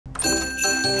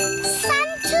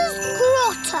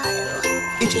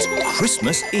It is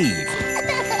Christmas Eve.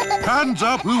 Hands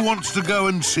up, who wants to go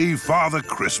and see Father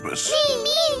Christmas?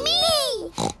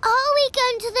 Me! Are we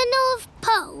going to the North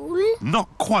Pole? Not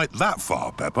quite that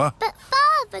far, Peppa. But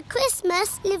Father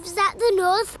Christmas lives at the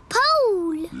North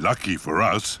Pole. Lucky for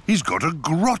us, he's got a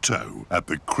grotto at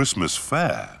the Christmas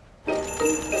fair. Peppa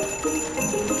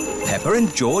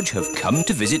and George have come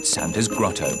to visit Santa's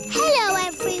grotto. Hello,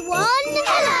 everyone.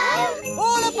 Hello.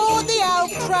 All aboard the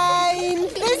elf train.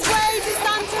 This way to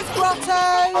Santa's grotto.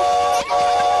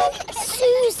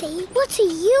 Susie, what are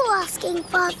you asking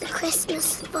Father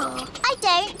Christmas for? I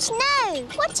don't know.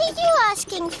 What are you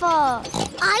asking for?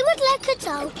 I would like a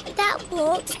doll that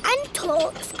walks and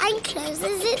talks and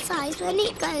closes its eyes when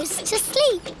it goes to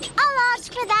sleep. I'll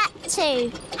ask for that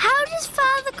too. How does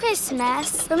Father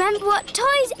Christmas remember what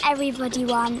toys everybody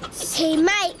wants? He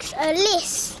makes a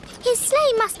list. His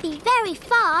sleigh must be very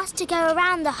fast to go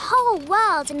around the whole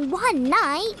world in one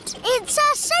night. It's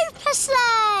a super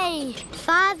sleigh!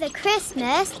 Father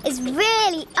Christmas is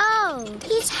really old.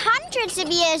 He's hundreds of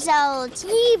years old.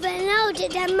 Even older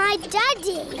than my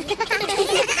daddy.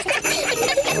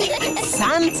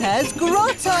 Santa's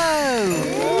grotto.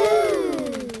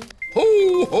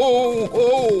 Ho, ho,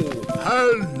 ho!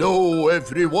 Hello,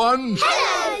 everyone.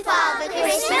 Hello, Father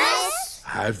Christmas.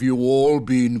 Have you all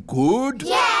been good?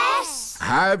 Yes.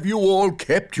 Have you all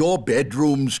kept your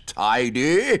bedrooms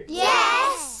tidy?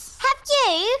 Yes. Have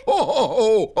you?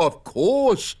 Oh, of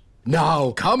course. Now,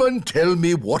 come and tell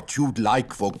me what you'd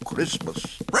like for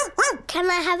Christmas. Can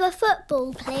I have a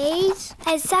football, please?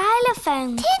 A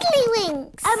xylophone.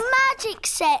 Tiddlywinks. A magic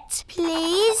set,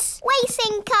 please.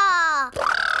 Racing car.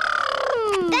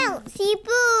 Bouncy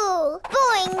ball.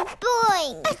 Boing,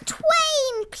 boing. A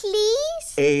twain,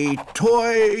 please. A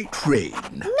toy train.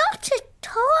 Not a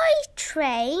toy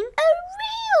train. A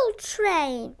real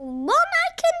train. One I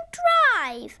can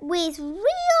drive with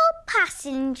real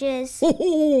passengers.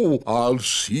 Oh, I'll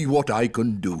see what I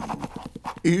can do.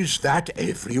 Is that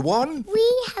everyone? We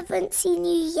haven't seen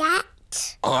you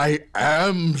yet. I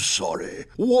am sorry.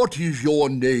 What is your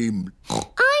name?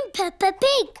 I'm Peppa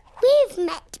Pig. We've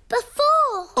met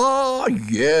before. Ah,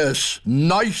 yes.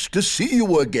 Nice to see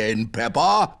you again,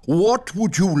 Peppa. What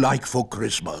would you like for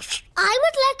Christmas? I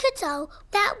would like a doll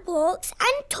that walks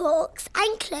and talks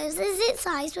and closes its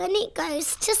eyes when it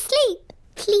goes to sleep,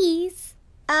 please.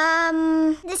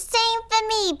 The same for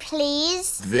me,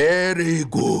 please. Very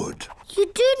good. You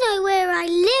do know where I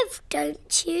live,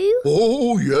 don't you?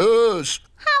 Oh, yes.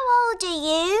 How old are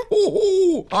you?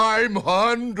 Oh, I'm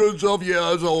hundreds of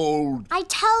years old. I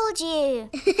told you.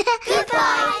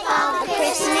 Goodbye, Father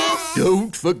Christmas.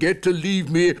 Don't forget to leave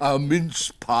me a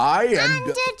mince pie And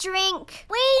a drink.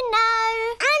 We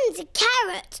know. And a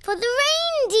carrot for the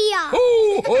reindeer.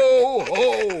 Ho, ho,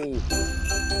 ho!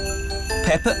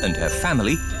 Peppa and her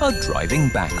family are driving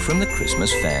back from the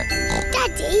Christmas fair.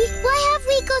 Daddy, why have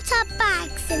we got our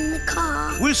bags in the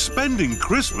car? We're spending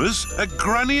Christmas at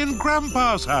Granny and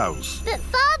Grandpa's house. But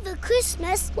Father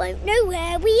Christmas won't know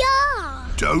where we are.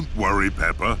 Don't worry,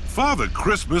 Peppa. Father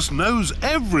Christmas knows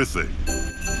everything.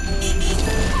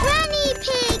 Granny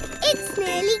Pig, it's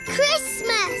nearly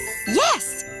Christmas.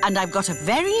 Yes, and I've got a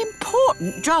very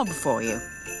important job for you.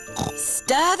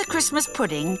 Stir the Christmas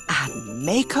pudding and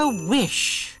make a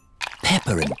wish.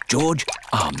 Peppa and George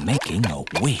are making a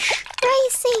wish.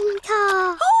 Racing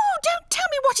car. Oh, don't tell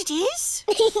me what it is.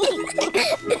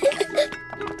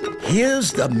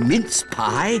 Here's the mince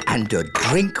pie and a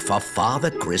drink for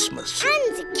Father Christmas.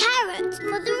 And a carrot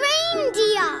for the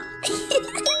reindeer.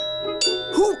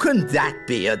 Who can that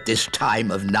be at this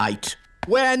time of night?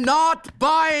 We're not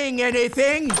buying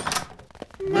anything.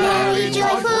 Merry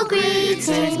joyful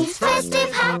greetings,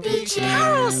 festive happy cheer.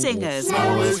 Carol singers.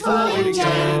 Always falling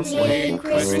gently,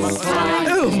 Christmas time.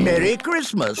 Oh, Merry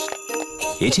Christmas.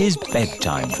 It is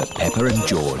bedtime for Peppa and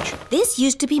George. This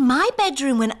used to be my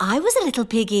bedroom when I was a little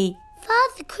piggy.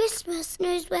 Father Christmas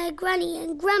knows where Granny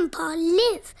and Grandpa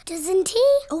live, doesn't he?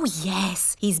 Oh,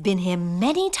 yes. He's been here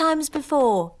many times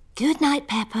before. Good night,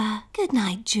 Peppa. Good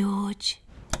night, George.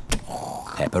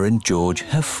 Peppa and George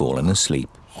have fallen asleep.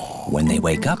 When they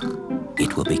wake up,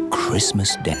 it will be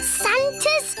Christmas Day.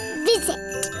 Santa's visit.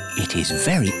 It is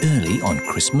very early on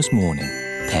Christmas morning.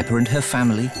 Peppa and her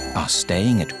family are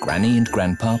staying at Granny and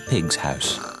Grandpa Pig's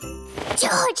house.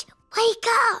 George, wake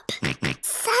up.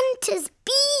 Santa's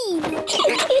been.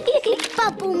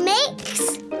 Bubble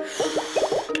mix.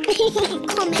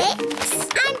 Comics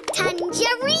and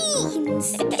tangerines.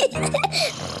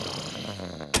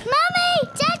 Mummy!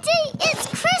 Daddy! It's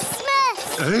Christmas!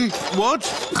 Hey, what?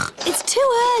 It's too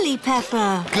early,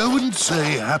 Peppa. Go and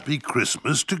say Happy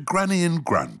Christmas to Granny and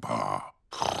Grandpa.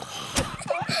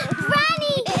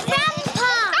 Granny!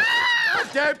 Grandpa!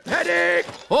 Don't panic!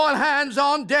 All hands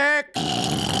on deck!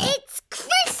 It's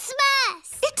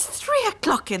Christmas! It's 3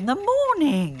 o'clock in the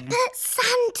morning. But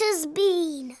Santa's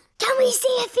been. Can we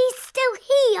see if he's still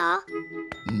here?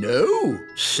 No,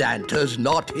 Santa's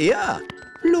not here.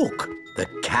 Look, the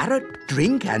carrot,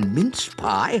 drink and mince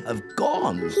pie have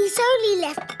gone. He's only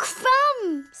left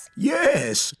crumbs.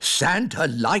 Yes, Santa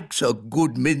likes a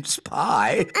good mince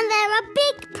pie. And there are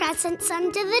big presents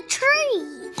under the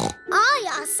tree. I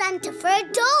asked Santa for a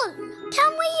doll.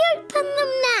 Can we open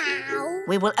them now?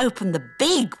 We will open the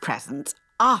big presents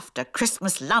after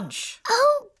Christmas lunch.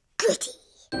 Oh, goody.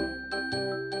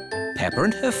 Peppa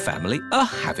and her family are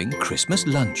having Christmas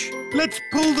lunch. Let's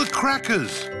pull the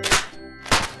crackers.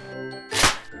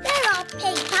 There are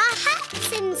paper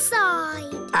hats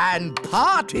inside. And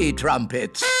party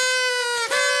trumpets.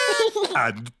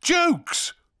 And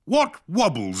jokes. What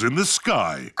wobbles in the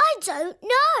sky? I don't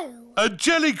know. A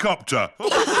jellycopter.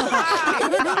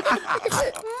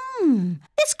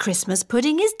 This Christmas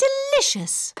pudding is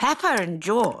delicious. Peppa and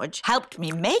George helped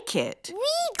me make it.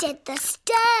 We did the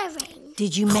stirring.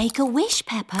 Did you make a wish,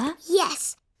 Peppa?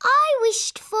 Yes, I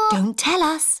wished for... Don't tell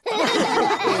us.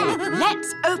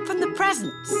 Let's open the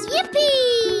presents.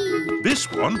 Yippee!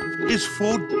 This one is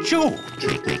for George.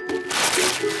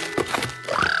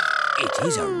 It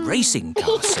is a racing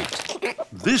car set.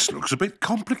 This looks a bit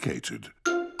complicated.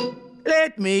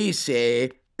 Let me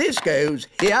see. This goes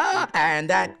here, and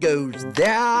that goes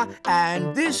there,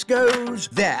 and this goes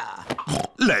there.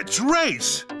 Let's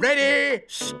race. Ready,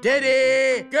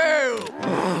 steady, go!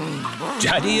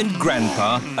 Daddy and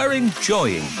Grandpa are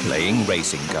enjoying playing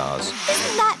racing cars.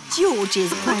 Isn't that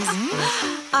George's present?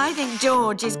 I think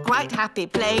George is quite happy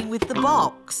playing with the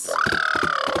box.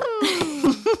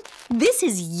 This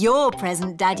is your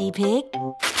present, Daddy Pig.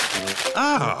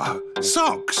 Ah,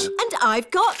 socks. And I've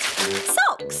got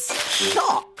socks.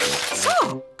 Socks!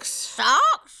 Socks.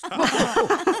 Socks?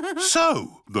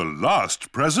 So, the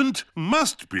last present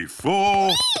must be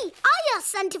for... I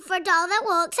asked Santa for a doll that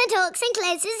walks and talks and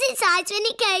closes its eyes when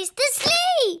it goes to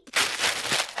sleep.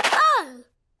 Oh,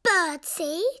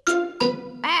 birdseed.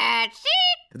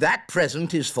 Birdseed. That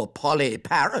present is for Polly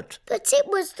Parrot. But it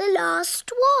was the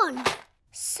last one.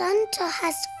 Santa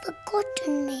has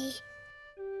forgotten me.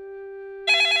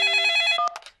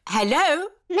 Hello?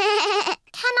 Can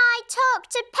I talk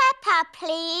to Peppa,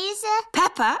 please?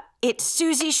 Peppa, it's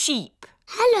Susie Sheep.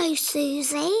 Hello,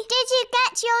 Susie. Did you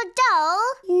get your doll?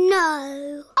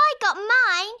 No. I got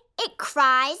mine. It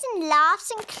cries and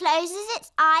laughs and closes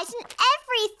its eyes and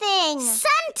everything.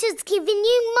 Santa's giving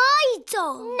you my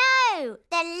doll. No,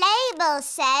 the label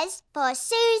says for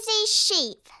Susie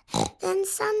Sheep. Then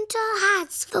Santa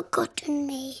has forgotten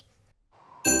me.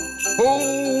 Ho,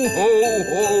 ho,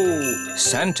 ho!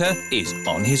 Santa is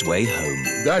on his way home.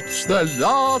 That's the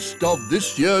last of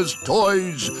this year's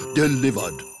toys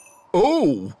delivered.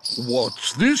 Oh,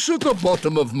 what's this at the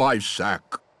bottom of my sack?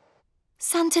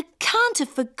 Santa can't have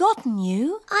forgotten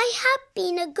you. I have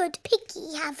been a good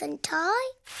piggy, haven't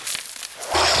I?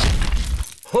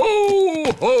 Ho,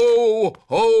 ho,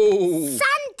 ho!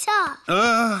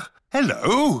 Santa!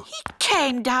 Hello. He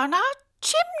came down our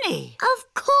chimney.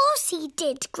 Of course he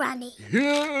did, Granny.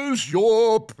 Here's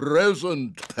your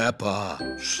present,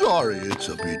 Peppa. Sorry it's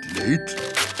a bit late.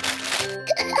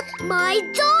 My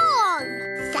doll!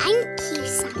 Thank you,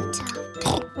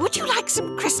 Santa. Would you like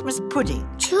some Christmas pudding?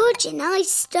 George and I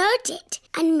stirred it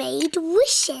and made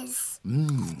wishes.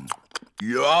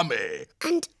 Yummy.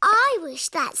 And I wish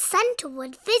that Santa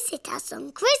would visit us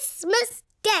on Christmas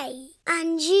Day.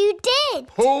 And you did.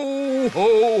 Ho,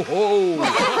 ho, ho!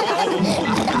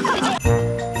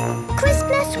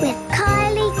 Christmas with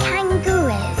Kylie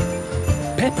Kangaroo.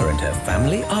 Peppa and her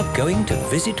family are going to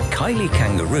visit Kylie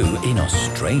Kangaroo in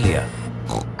Australia.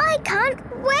 I can't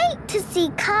wait to see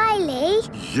Kylie.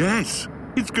 Yes,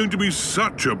 it's going to be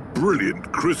such a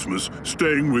brilliant Christmas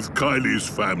staying with Kylie's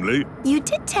family. You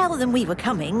did tell them we were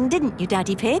coming, didn't you,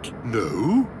 Daddy Pig?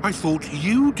 No, I thought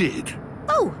you did.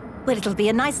 Oh, well, it'll be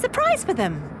a nice surprise for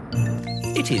them.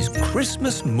 It is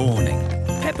Christmas morning.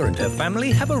 Peppa and her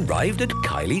family have arrived at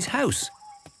Kylie's house.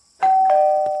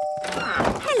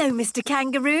 Hello, Mr.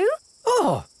 Kangaroo.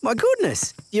 Oh, my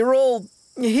goodness. You're all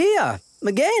here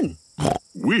again.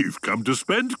 We've come to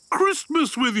spend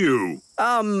Christmas with you.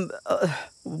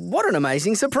 What an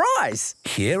amazing surprise.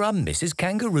 Here are Mrs.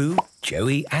 Kangaroo,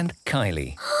 Joey and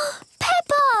Kylie.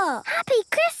 Peppa! Happy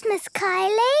Christmas,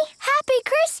 Kylie. Happy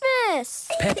Christmas.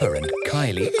 Peppa and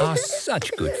Kylie are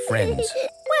such good friends.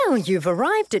 Well, you've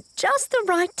arrived at just the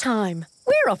right time.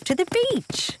 We're off to the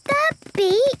beach. The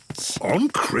beach? On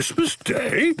Christmas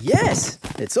Day? Yes,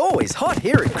 it's always hot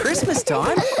here at Christmas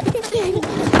time.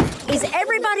 Is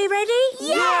everybody ready?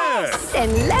 Yes!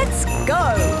 Then let's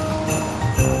go.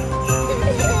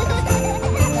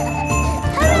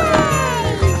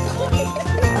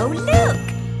 Oh, look!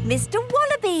 Mr.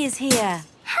 Wallaby is here.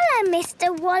 Hello,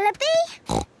 Mr.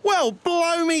 Wallaby. Well,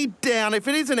 blow me down if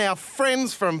it isn't our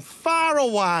friends from far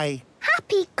away.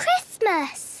 Happy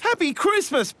Christmas. Happy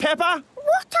Christmas, Peppa.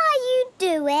 What are you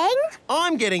doing?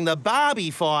 I'm getting the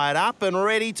Barbie fired up and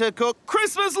ready to cook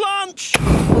Christmas lunch.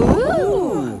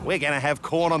 Ooh! We're going to have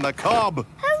corn on the cob.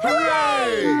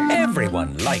 Hooray!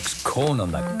 Everyone likes corn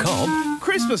on the cob.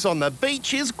 Christmas on the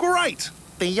beach is great.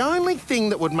 The only thing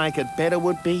that would make it better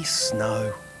would be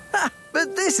snow. Ha,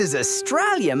 but this is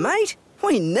Australia, mate.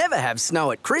 We never have snow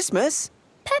at Christmas.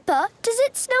 Peppa, does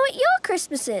it snow at your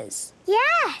Christmases?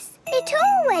 Yes, it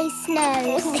always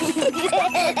snows.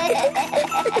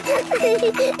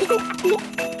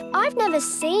 I've never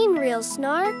seen real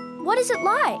snow. What is it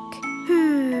like?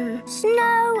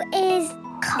 Snow is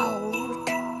cold.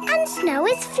 And snow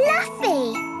is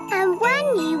fluffy. And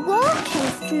when you walk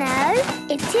in snow,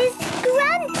 it is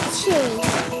crunchy.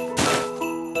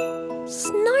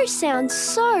 Snow sounds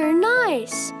so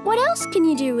nice. What else can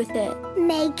you do with it?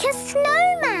 Make a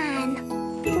snowman.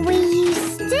 We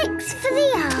use sticks for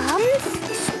the arms,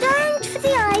 stones for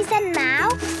the eyes and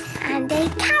mouth, and a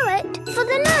carrot for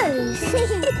the nose.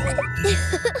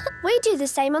 We do the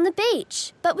same on the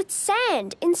beach, but with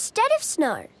sand instead of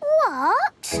snow.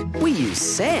 What? We use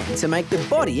sand to make the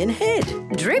body and head.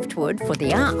 Driftwood for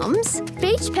the arms.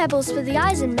 Beach pebbles for the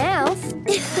eyes and mouth.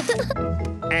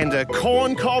 And a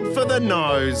corn cob for the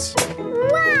nose.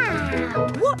 Wow!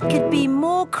 What could be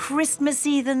more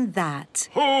Christmassy than that?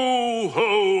 Ho,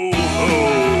 ho, ho!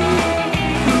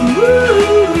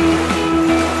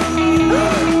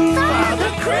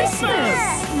 Father Christmas!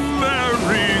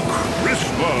 Merry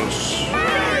Christmas!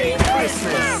 Merry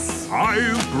Christmas!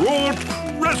 I've brought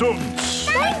presents!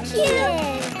 Thank you!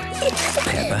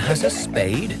 Peppa has a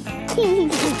spade.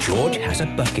 George has a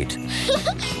bucket.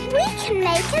 We can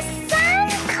make a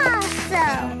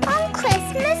sandcastle on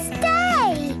Christmas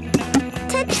Day.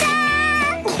 Ta-da!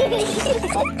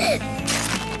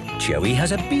 Joey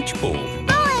has a beach ball.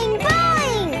 Boing,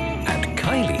 boing! And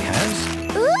Kylie has...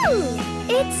 Ooh!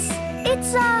 It's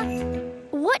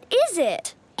what is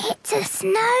it? It's a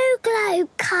snow globe,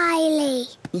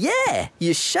 Kylie. Yeah,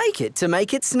 you shake it to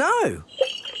make it snow.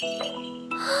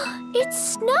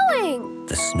 It's snowing!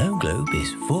 The snow globe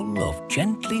is full of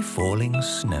gently falling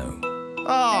snow.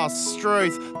 Oh,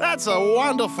 Struth, that's a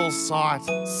wonderful sight.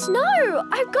 Snow!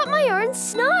 I've got my own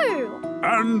snow!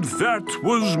 And that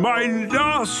was my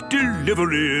last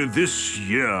delivery this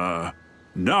year.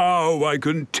 Now I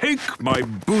can take my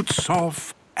boots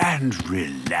off and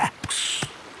relax.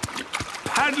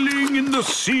 Paddling in the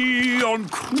sea on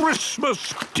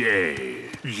Christmas Day.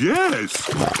 Yes,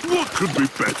 what could be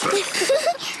better?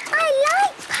 I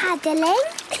like paddling.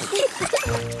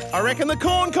 I reckon the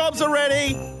corn cobs are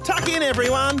ready. Tuck in,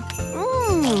 everyone.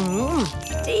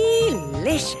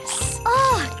 Delicious.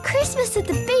 Oh, Christmas at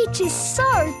the beach is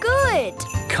so good!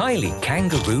 Kylie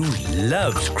Kangaroo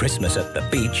loves Christmas at the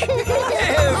beach.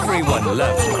 Everyone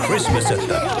loves Christmas at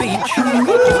the beach.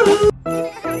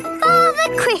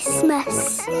 Father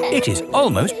Christmas. It is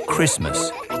almost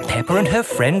Christmas. Peppa and her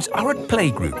friends are at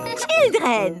playgroup.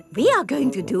 Children, we are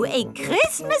going to do a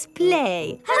Christmas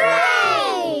play.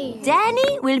 Hooray!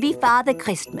 Danny will be Father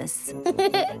Christmas. Ho,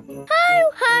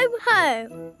 ho,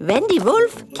 ho! Wendy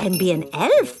Wolf can be an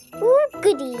elf. Ooh,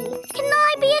 goody. Can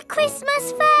I be a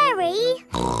Christmas fairy?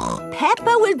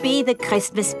 Peppa will be the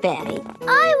Christmas fairy.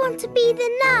 I want to be the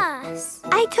nurse.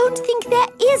 I don't think there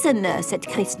is a nurse at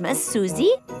Christmas,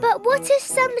 Susie. But what if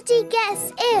somebody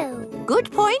gets ill?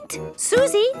 Good point.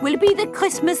 Susie will be the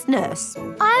Christmas nurse.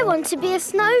 I want to be a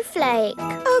snowflake.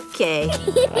 Okay.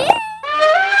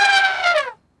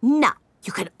 Now,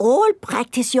 you can all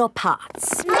practice your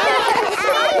parts.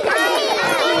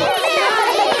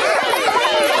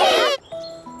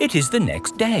 It is the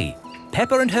next day.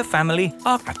 Peppa and her family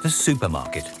are at the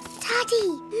supermarket. Daddy,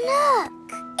 look.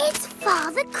 It's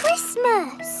Father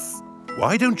Christmas.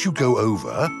 Why don't you go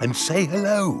over and say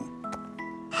hello?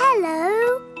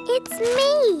 Hello, it's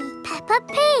me, Peppa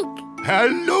Pig.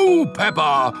 Hello,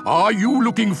 Peppa. Are you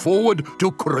looking forward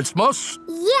to Christmas?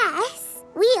 Yes,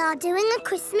 we are doing a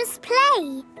Christmas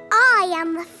play. I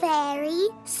am the fairy,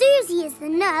 Susie is the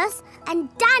nurse, and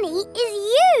Danny is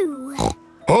you.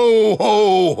 Ho,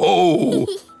 ho, ho!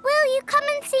 Will you come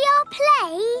and see our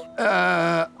play?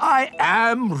 I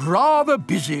am rather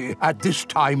busy at this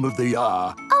time of the year.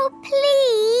 Oh,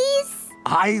 please.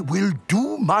 I will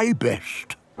do my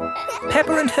best.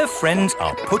 Peppa and her friends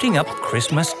are putting up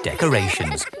Christmas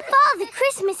decorations. Father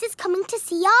Christmas is coming to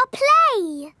see our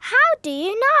play. How do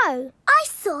you know? I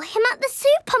saw him at the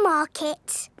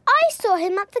supermarket. I saw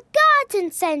him at the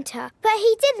garden centre, but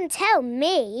he didn't tell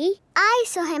me. I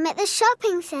saw him at the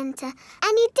shopping centre,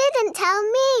 and he didn't tell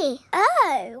me.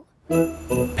 Oh.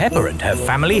 Peppa and her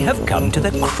family have come to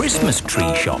the Christmas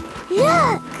tree shop.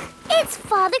 Look! It's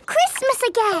Father Christmas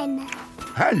again.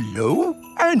 Hello,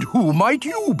 and who might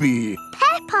you be?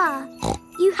 Peppa,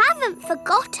 you haven't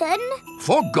forgotten.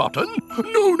 Forgotten?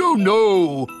 No, no,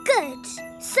 no. Good.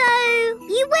 So,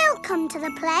 you will come to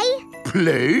the play?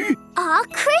 Play? Our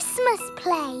Christmas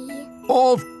play.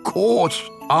 Of course.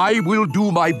 I will do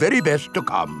my very best to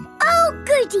come. Oh,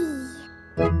 goody.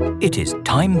 It is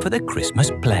time for the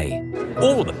Christmas play.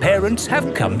 All the parents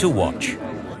have come to watch.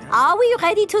 Are we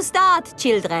ready to start,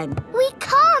 children? We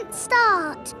can't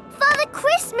start. Father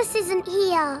Christmas isn't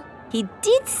here. He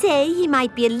did say he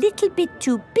might be a little bit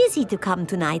too busy to come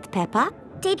tonight, Peppa.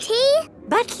 Did he?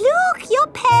 But look, your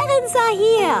parents are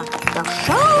here. The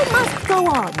show must go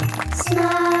on.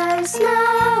 Snow,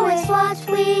 snow is what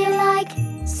we like.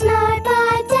 Snow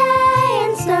by day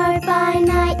and snow by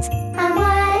night. And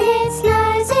when it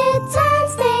snows, it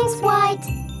turns things white.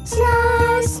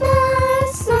 Snow, snow,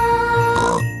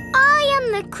 snow. I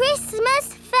am the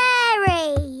Christmas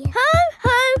fairy. Ho,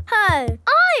 ho, ho. I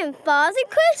am Father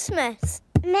Christmas.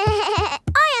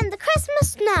 I am the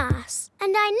Christmas nurse,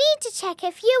 and I need to check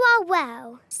if you are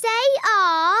well. Say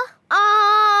ah.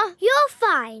 You're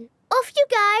fine. Off you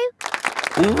go.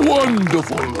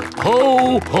 Wonderful.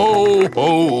 Ho, ho,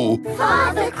 ho.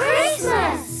 Father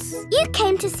Christmas! You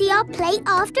came to see our play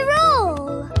after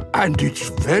all. And it's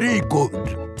very good.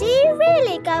 Do you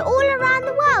really go all around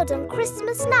the world on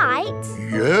Christmas night?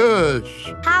 Yes.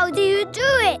 How do you do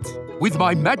it? With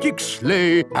my magic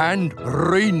sleigh and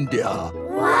reindeer.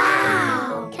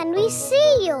 Wow! Can we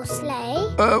see your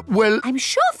sleigh? Well, I'm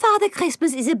sure Father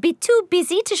Christmas is a bit too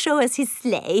busy to show us his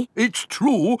sleigh. it's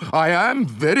true, I am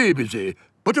very busy.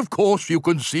 But of course you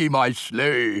can see my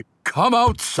sleigh. Come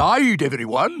outside,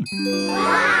 everyone.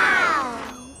 Wow!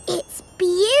 It's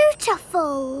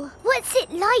beautiful. What's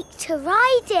it like to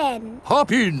ride in?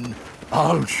 Hop in.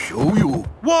 I'll show you.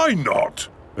 Why not?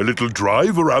 A little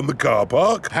drive around the car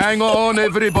park? Hang on,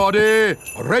 everybody.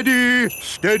 Ready,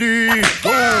 steady,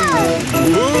 go!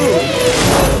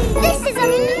 Whoa! This is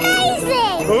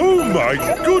amazing! Oh, my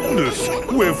goodness!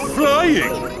 We're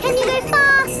flying! Can you go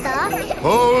faster?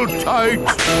 Hold tight.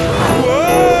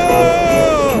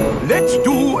 Whoa! Let's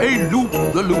do a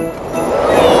loop-the-loop.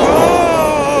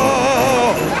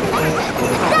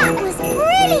 That was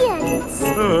brilliant!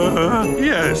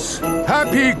 Yes.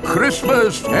 Happy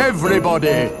Christmas,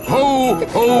 everybody. Ho,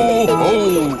 ho, ho.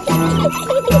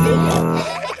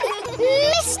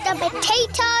 Mr.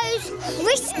 Potato's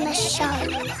Christmas Show.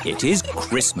 It is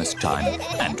Christmas time,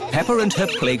 and Peppa and her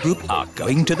playgroup are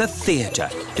going to the theatre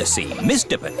to see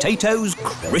Mr. Potato's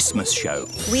Christmas show.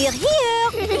 We're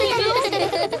here.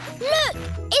 Look,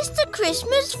 it's the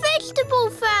Christmas vegetable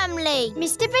family.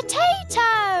 Mr.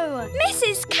 Potato,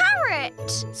 Mrs. Carrot.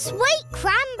 Sweet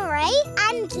Cranberry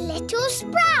and Little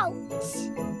Sprouts.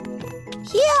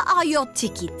 Here are your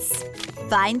tickets.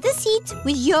 Find the seat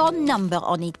with your number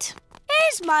on it.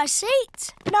 Here's my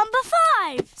seat. Number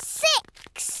 5.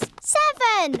 6,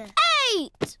 7,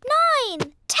 8,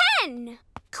 9, 10.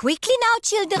 Quickly now,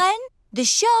 children. The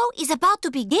show is about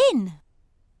to begin.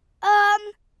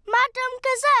 Madam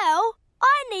Gazelle,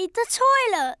 I need the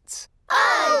toilet.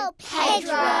 Oh,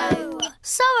 Pedro.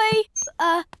 Sorry.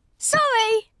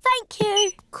 Thank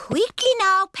you. Quickly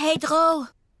now, Pedro.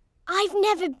 I've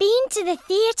never been to the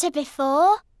theatre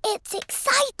before. It's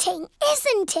exciting,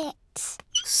 isn't it?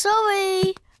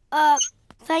 Sorry.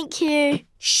 Thank you.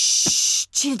 Shh,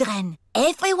 children.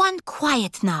 Everyone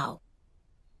quiet now.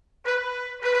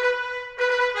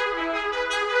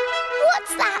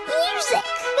 What's that music?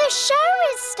 The show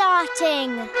is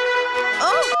starting.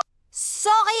 Oh,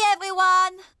 sorry,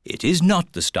 everyone. It is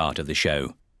not the start of the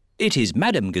show. It is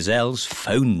Madame Gazelle's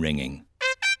phone ringing.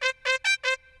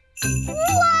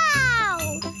 Wow!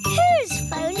 Whose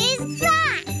phone is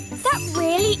that? That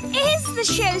really is the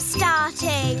show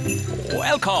starting.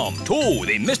 Welcome to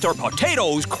the Mr.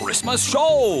 Potato's Christmas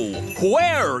show,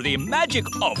 where the magic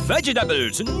of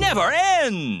vegetables never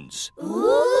ends.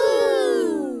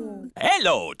 Ooh!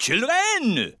 Hello,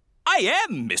 children. I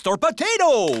am Mr.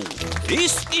 Potato.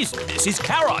 This is Mrs.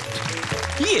 Carrot.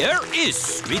 Here is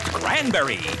sweet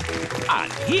cranberry.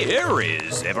 And here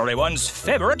is everyone's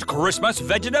favorite Christmas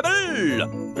vegetable,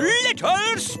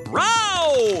 little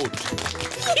sprout.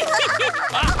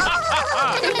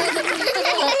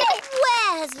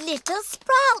 Where's little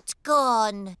Sprout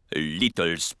gone?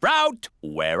 Little Sprout,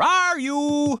 where are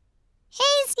you?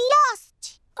 He's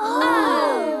lost.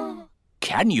 Oh!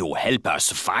 Can you help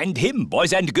us find him,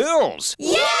 boys and girls?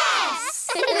 Yes!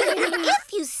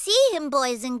 If you see him,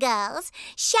 boys and girls,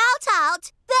 shout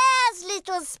out, "There's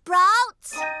little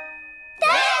Sprout!"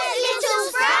 There's little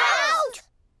Sprout!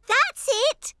 That's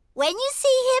it. When you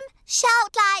see him,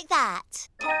 shout like that.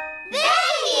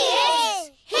 There he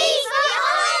is! He's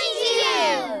behind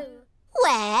you!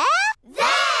 Where?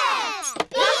 There!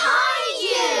 Behind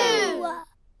you!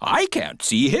 I can't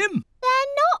see him.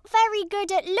 They're not very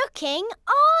good at looking,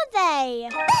 are they?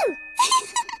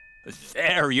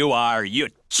 There you are, you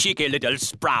cheeky little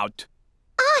Sprout.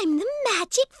 I'm the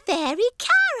magic fairy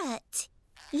carrot.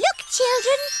 Look,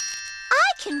 children,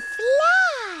 I can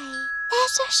fly.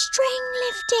 There's a string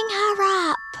lifting her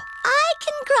up. I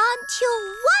can grant you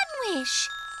one wish.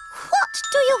 What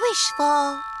do you wish for?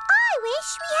 I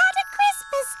wish we had a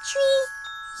Christmas tree.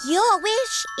 Your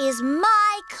wish is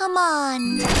my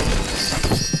command.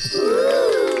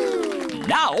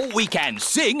 Now we can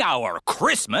sing our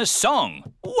Christmas song.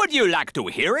 Would you like to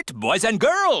hear it, boys and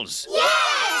girls?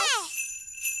 Yes!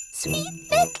 Sweet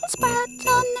little sprout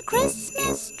on the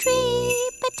Christmas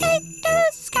tree,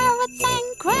 potatoes, carrots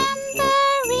and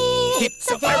cranberries.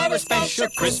 It's a very special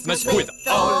Christmas with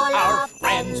all our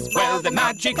friends, where the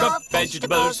magic of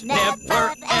vegetables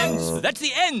never ends. That's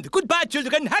the end. Goodbye,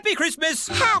 children. Happy Christmas.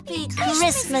 Happy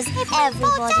Christmas,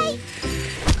 everybody.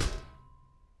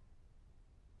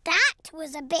 That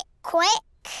was a bit quick.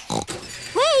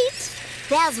 Wait,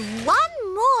 there's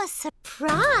one more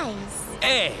surprise.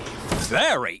 A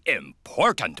very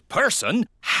important person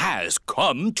has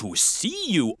come to see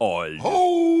you all.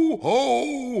 Ho,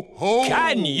 ho, ho.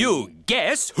 Can you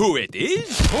guess who it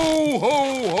is? Ho,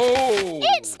 ho, ho.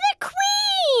 It's the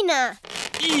Queen!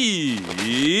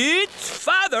 It's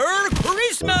Father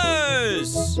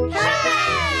Christmas!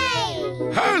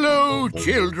 Hooray! Hello,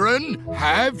 children.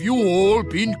 Have you all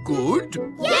been good?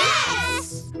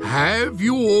 Yes! Have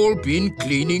you all been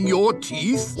cleaning your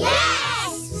teeth?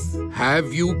 Yes!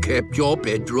 Have you kept your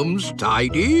bedrooms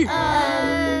tidy?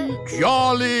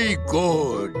 Jolly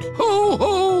good. Ho,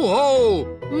 ho, ho.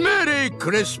 Merry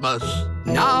Christmas.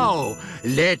 Now,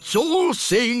 let's all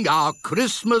sing our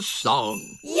Christmas song.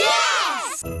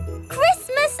 Yes!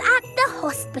 Christmas at the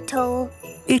hospital.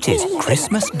 It is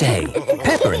Christmas Day.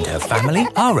 Peppa and her family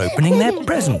are opening their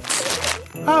presents.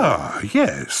 Ah,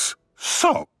 yes.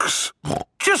 Socks.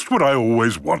 Just what I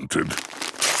always wanted.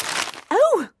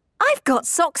 Oh, I've got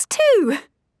socks too.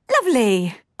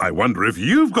 Lovely. I wonder if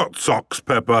you've got socks,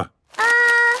 Peppa.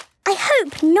 I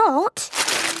hope not.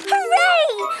 Hooray!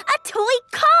 A toy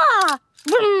car!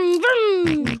 Vroom,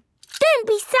 vroom. Don't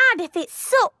be sad if it's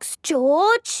socks,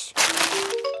 George.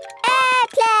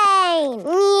 Airplane!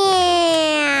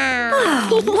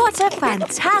 Oh, what a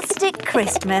fantastic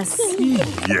Christmas.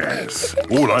 Yes.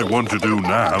 All I want to do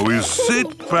now is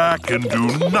sit back and do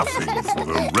nothing for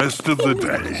the rest of the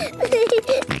day.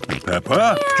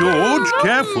 Peppa, George,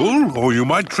 careful, or you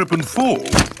might trip and fall.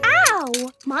 Ow!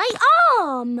 My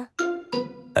arm!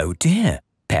 Oh dear,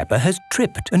 Peppa has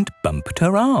tripped and bumped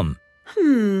her arm.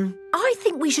 I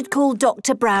think we should call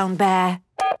Dr. Brown Bear.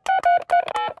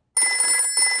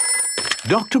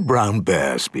 Dr. Brown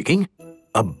Bear speaking.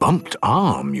 A bumped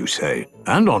arm, you say?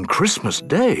 And on Christmas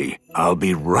Day? I'll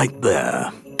be right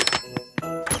there.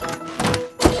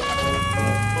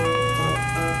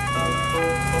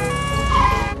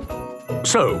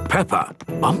 So, Peppa,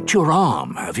 bumped your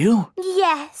arm, have you?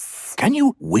 Yes. Can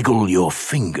you wiggle your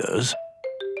fingers?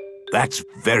 That's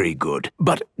very good.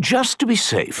 But just to be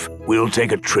safe, we'll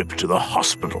take a trip to the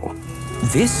hospital.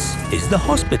 This is the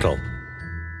hospital.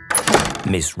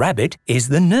 Miss Rabbit is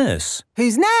the nurse.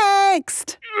 Who's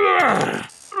next? That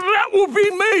will be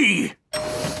me!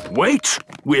 Wait,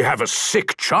 we have a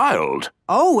sick child.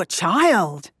 Oh, a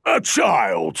child. A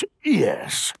child,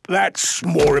 yes. That's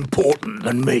more important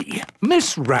than me.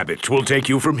 Miss Rabbit will take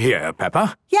you from here,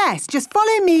 Peppa. Yes, just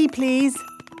follow me, please.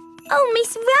 Oh,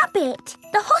 Miss Rabbit,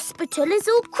 the hospital is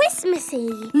all Christmassy.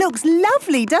 Looks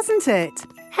lovely, doesn't it?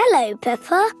 Hello,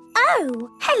 Peppa. Oh,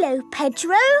 hello,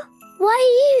 Pedro. Why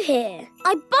are you here?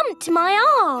 I bumped my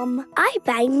arm. I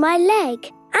banged my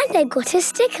leg. And I got a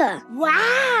sticker.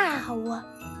 Wow!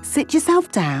 Sit yourself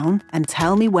down and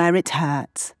tell me where it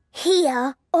hurts.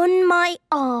 Here, on my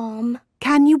arm.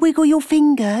 Can you wiggle your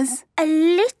fingers? A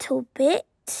little bit.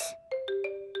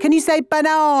 Can you say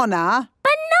banana?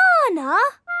 Banana?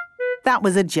 That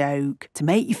was a joke, to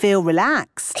make you feel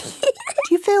relaxed.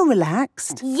 Do you feel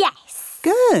relaxed? Yes.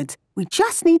 Good. We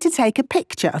just need to take a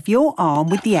picture of your arm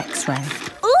with the X-ray.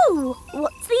 Ooh,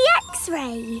 what's the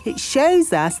X-ray? It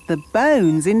shows us the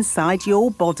bones inside your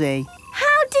body.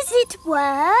 How does it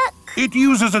work? It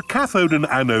uses a cathode and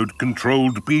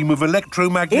anode-controlled beam of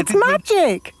electromagnetic... It's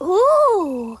magic!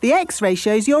 Ooh! The X-ray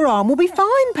shows your arm will be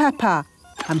fine, Peppa.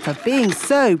 And for being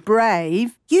so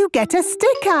brave, you get a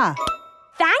sticker.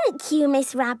 Thank you,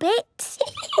 Miss Rabbit.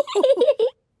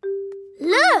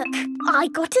 Look, I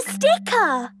got a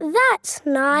sticker. That's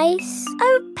nice.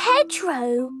 Oh,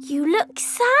 Pedro, you look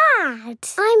sad.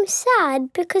 I'm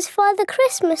sad because Father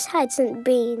Christmas hasn't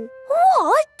been.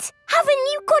 What? Haven't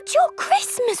you got your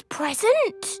Christmas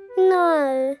present?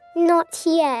 No, not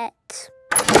yet.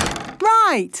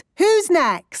 Right, who's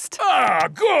next? Ah,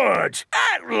 good!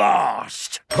 At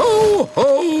last! Ho,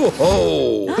 ho,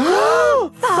 ho!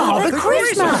 Father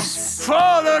Christmas!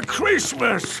 Father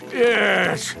Christmas!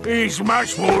 Yes, he's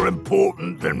much more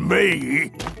important than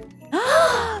me.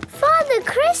 Father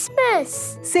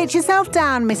Christmas! Sit yourself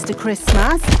down, Mr.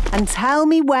 Christmas, and tell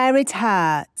me where it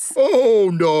hurts.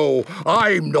 Oh, no,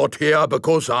 I'm not here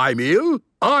because I'm ill.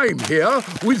 I'm here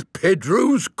with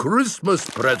Pedro's Christmas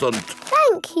present.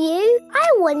 Thank you. I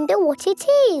wonder what it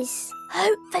is.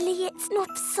 Hopefully it's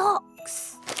not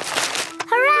socks.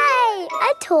 Hooray!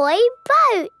 A toy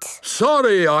boat.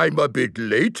 Sorry I'm a bit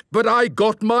late, but I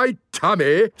got my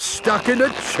tummy stuck in a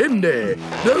chimney.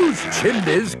 Those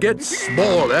chimneys get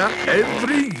smaller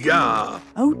every year.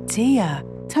 Oh, dear.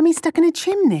 Tummy stuck in a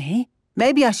chimney?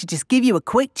 Maybe I should just give you a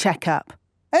quick checkup.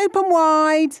 Open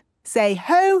wide. Say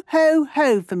ho, ho,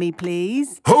 ho for me,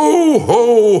 please. Ho,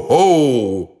 ho,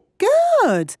 ho.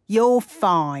 Good. You're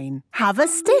fine. Have a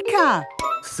sticker.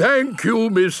 Thank you,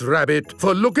 Miss Rabbit,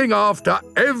 for looking after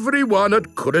everyone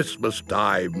at Christmas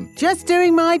time. Just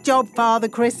doing my job, Father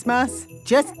Christmas.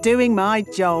 Just doing my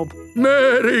job.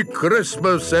 Merry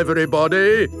Christmas,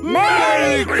 everybody.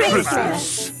 Merry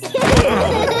Christmas!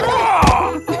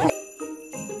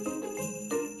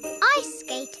 Ice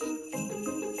skating.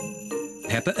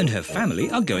 Peppa and her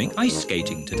family are going ice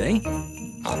skating today.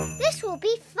 This will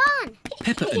be fun.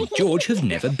 Peppa and George have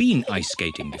never been ice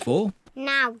skating before.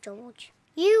 Now, George,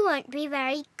 you won't be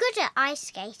very good at ice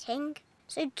skating,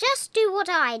 so just do what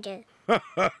I do.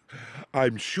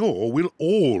 I'm sure we'll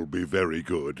all be very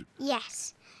good.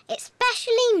 Yes,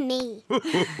 especially me.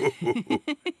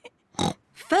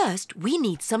 First, we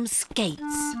need some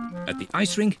skates. At the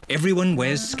ice rink, everyone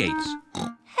wears skates.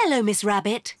 Hello, Miss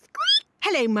Rabbit.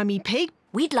 Hello, Mummy Pig.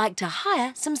 We'd like to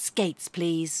hire some skates,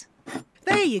 please.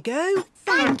 There you go.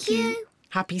 Thank you.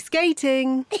 Happy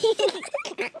skating.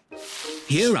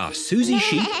 Here are Susie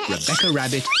Sheep, Rebecca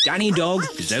Rabbit, Danny Dog,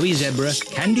 Zoe Zebra,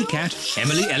 Candy Cat,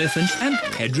 Emily Elephant and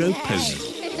Pedro Pony.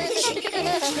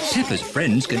 Peppa's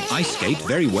friends can ice skate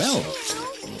very well.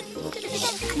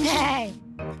 No.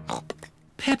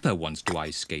 Peppa wants to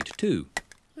ice skate too.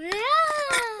 Hello,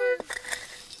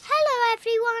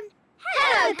 everyone.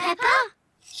 Hello, Peppa.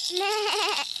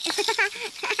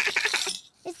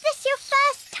 Is this your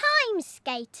first time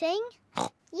skating?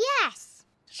 Yes.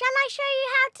 Shall I show you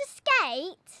how to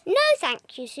skate? No,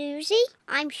 thank you, Susie.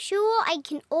 I'm sure I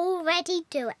can already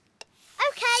do it.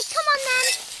 OK, come on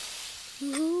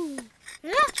then.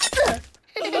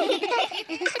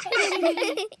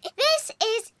 This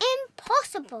is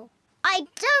impossible. I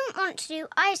don't want to do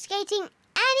ice skating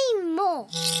anymore.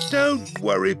 Don't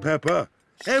worry, Peppa.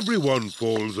 Everyone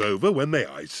falls over when they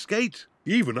ice skate.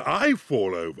 Even I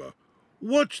fall over.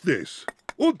 Watch this.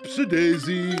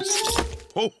 Oops-a-daisy.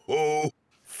 Ho-ho.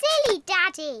 Silly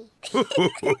Daddy.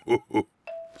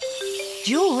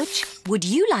 George, would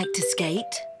you like to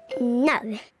skate?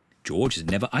 No. George has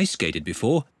never ice skated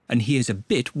before and he is a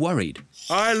bit worried.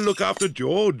 I'll look after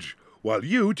George while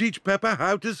you teach Peppa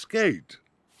how to skate.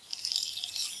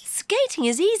 Skating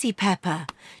is easy, Peppa.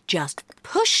 Just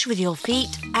push with your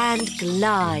feet and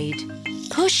glide.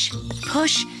 Push,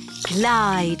 push,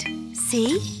 glide.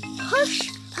 See? Push,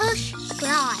 push,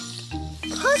 glide.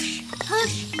 Push,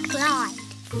 push, glide.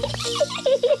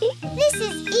 This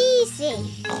is easy.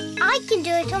 I can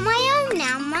do it on my own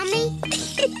now, Mummy.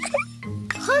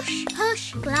 Push,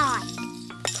 push, glide.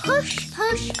 Push,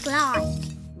 push, glide.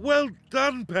 Well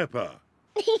done, Peppa.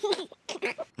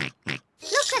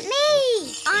 Look at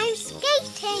me! I'm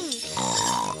skating!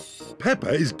 Peppa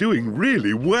is doing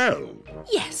really well.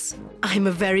 Yes, I'm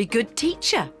a very good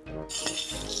teacher.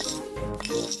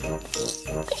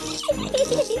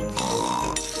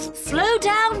 Slow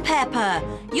down, Peppa.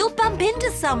 You'll bump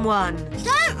into someone.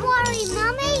 Don't worry,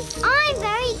 Mummy. I'm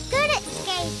very good at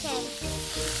skating.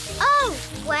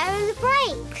 Where are the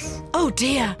brakes? Oh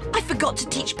dear, I forgot to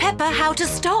teach Peppa how to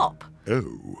stop.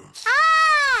 Oh.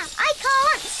 Ah! I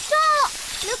can't stop!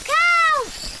 Look out!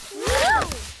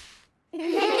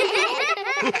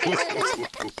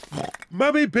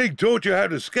 Mummy Pig taught you how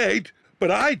to skate,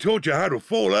 but I taught you how to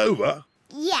fall over.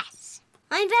 Yes,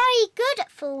 I'm very good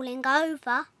at falling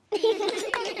over.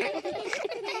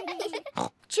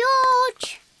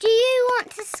 George, do you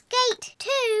want to skate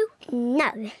too?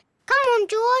 No. Come on,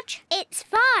 George. It's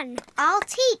fun. I'll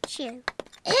teach you.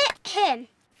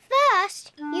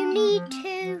 First, you need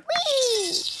to...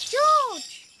 Whee!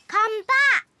 George, come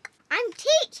back. I'm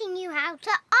teaching you how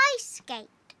to ice skate.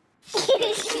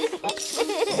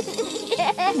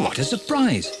 What a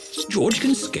surprise! George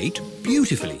can skate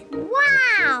beautifully.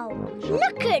 Wow!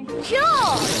 Look at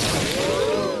George!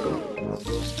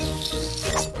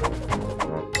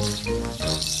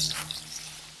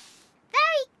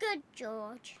 Very good,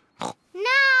 George.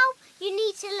 Now you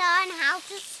need to learn how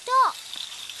to stop.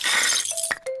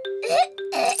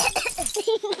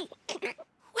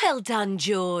 Well done,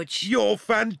 George. You're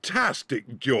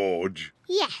fantastic, George.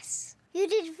 Yes, you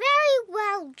did very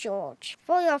well, George,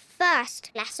 for your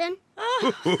first lesson.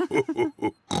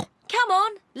 Come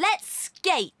on, let's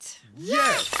skate.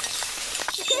 Yes!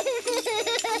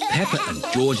 Peppa and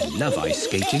George love ice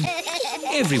skating.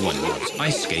 Everyone loves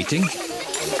ice skating.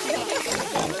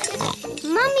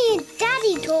 Mummy and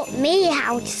Daddy taught me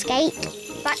how to skate,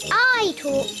 but I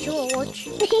taught George.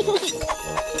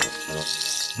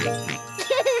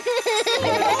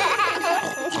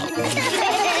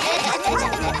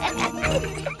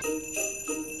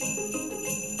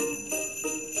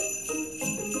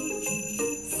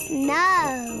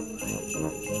 Snow.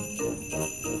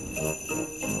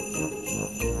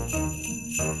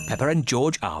 Peppa and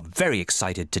George are very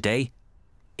excited today.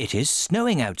 It is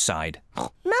snowing outside.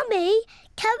 Mummy,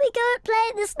 can we go and play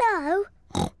in the snow?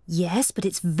 Yes, but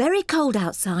it's very cold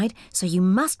outside, so you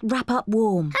must wrap up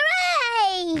warm.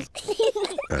 Hooray!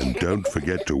 And don't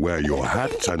forget to wear your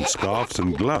hats and scarves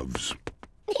and gloves.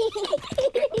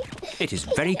 It is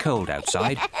very cold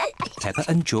outside. Peppa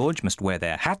and George must wear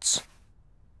their hats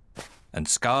and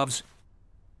scarves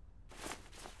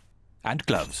and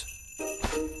gloves.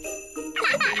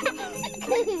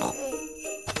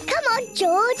 Come on,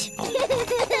 George.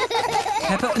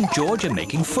 Peppa and George are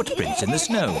making footprints in the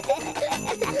snow.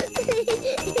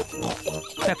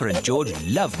 Peppa and George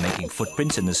love making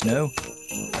footprints in the snow.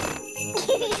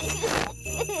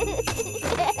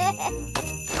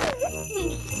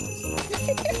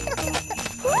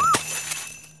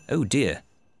 Oh dear.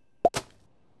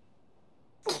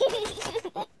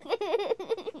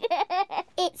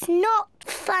 It's not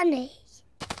funny.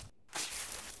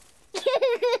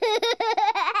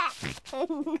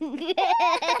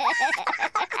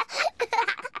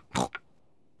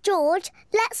 George,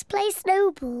 let's play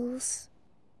snowballs.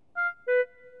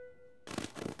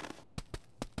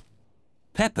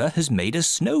 Peppa has made a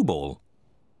snowball.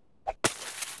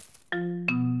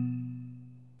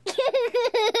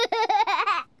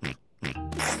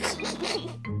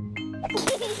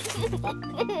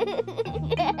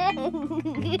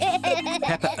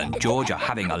 Peppa and George are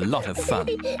having a lot of fun.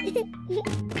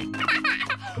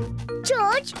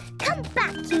 George, come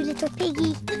back, you little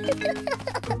piggy.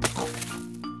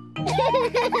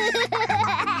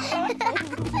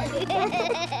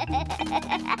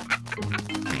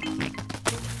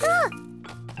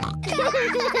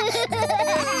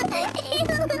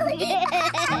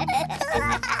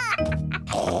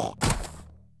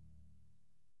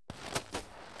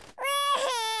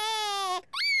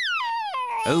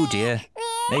 Oh dear,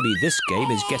 maybe this game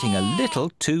is getting a little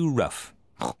too rough.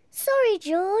 Sorry,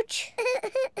 George.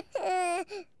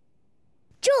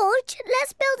 George,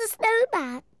 let's build a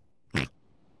snowman.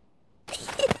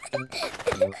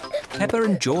 Peppa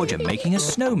and George are making a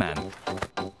snowman.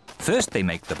 First they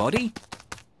make the body.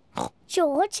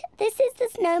 George, this is the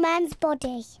snowman's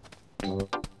body.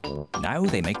 Now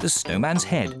they make the snowman's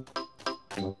head.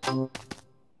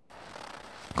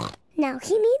 Now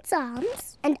he needs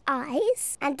arms and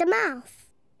eyes and a mouth.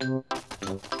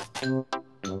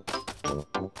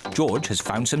 George has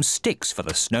found some sticks for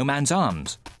the snowman's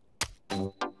arms.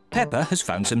 Peppa has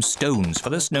found some stones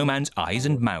for the snowman's eyes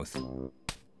and mouth.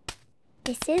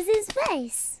 This is his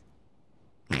face.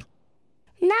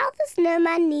 Now the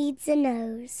snowman needs a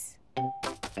nose.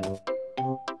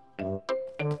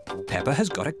 Peppa has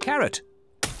got a carrot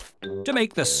to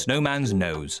make the snowman's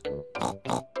nose.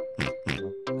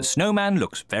 The snowman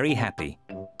looks very happy,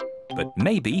 but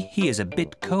maybe he is a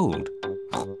bit cold.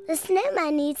 The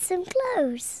snowman needs some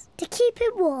clothes to keep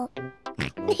it warm.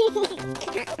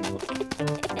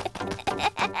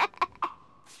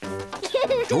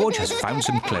 George has found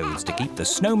some clothes to keep the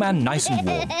snowman nice and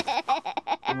warm.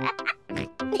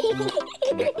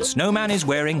 The snowman is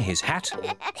wearing his hat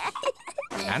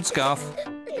and scarf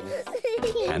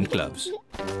and gloves.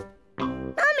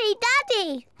 Mummy,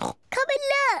 Daddy, come and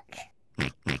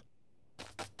look.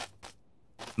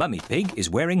 Mummy Pig is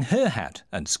wearing her hat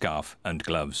and scarf and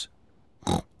gloves.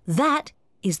 That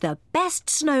is the best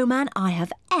snowman I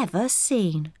have ever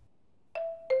seen.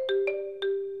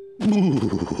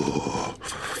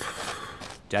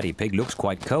 Daddy Pig looks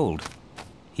quite cold.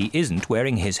 He isn't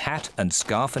wearing his hat and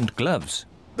scarf and gloves.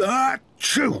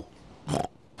 Achoo!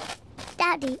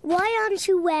 Daddy, why aren't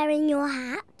you wearing your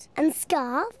hat and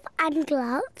scarf and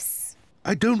gloves?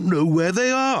 I don't know where they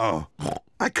are.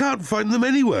 I can't find them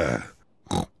anywhere.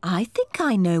 I think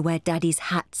I know where Daddy's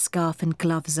hat, scarf and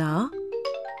gloves are.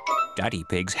 Daddy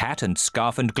Pig's hat and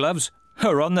scarf and gloves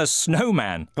are on the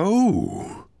snowman.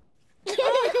 Oh.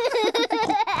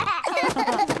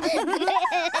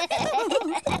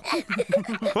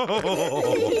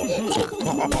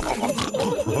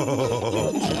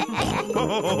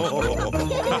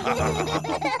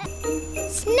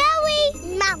 Snowy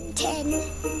Mountain.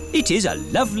 It is a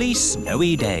lovely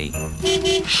snowy day.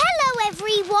 Hello,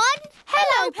 everyone.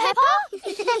 Hello, Peppa.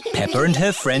 Peppa and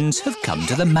her friends have come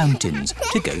to the mountains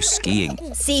to go skiing.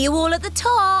 See you all at the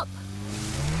top.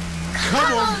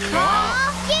 Come on,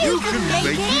 car. You can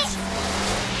make it.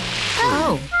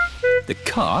 Oh. The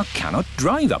car cannot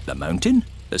drive up the mountain.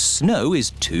 The snow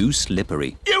is too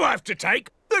slippery. You have to take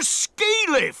the ski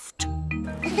lift.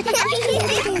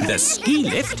 The ski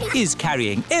lift is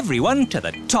carrying everyone to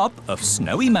the top of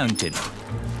Snowy Mountain.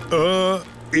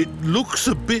 It looks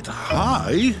a bit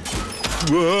high.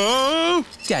 Whoa!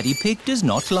 Daddy Pig does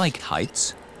not like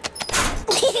heights.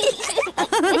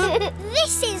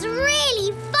 This is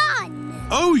really fun.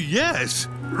 Oh, yes.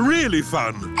 Really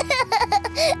fun.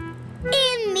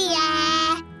 In the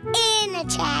air, in a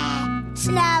chair,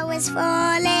 snow is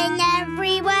falling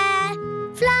everywhere.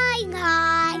 Flying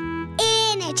high,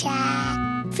 in a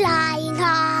chair, flying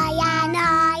high and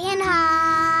high and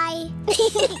high.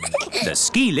 The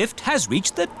ski lift has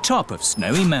reached the top of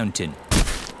Snowy Mountain.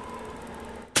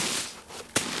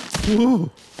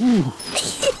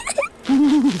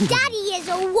 Daddy is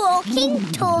a walking,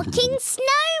 talking snowman.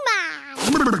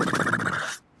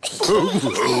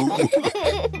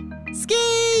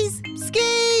 Skis!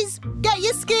 Skis! Get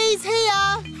your skis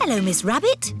here! Hello, Miss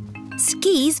Rabbit.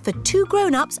 Skis for 2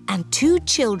 grown-ups and 2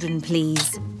 children,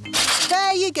 please.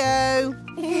 There you go.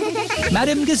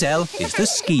 Madame Gazelle is the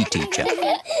ski teacher.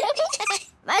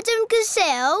 Madame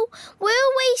Gazelle,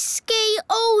 will we ski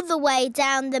all the way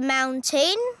down the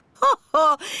mountain?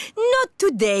 Not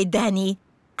today, Danny.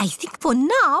 I think for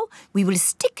now we will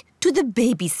stick to the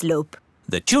baby slope.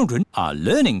 The children are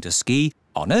learning to ski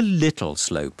on a little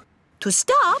slope. To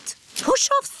start, push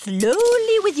off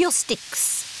slowly with your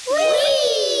sticks.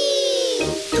 Whee!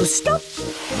 To stop,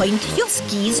 point your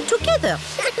skis together.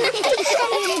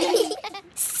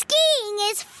 Skiing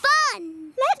is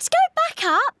fun. Let's go back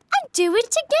up and do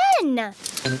it again.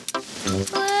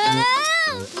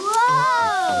 Whoa!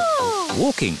 Whoa!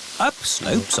 Walking up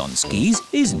slopes on skis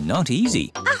is not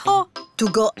easy. To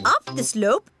go up the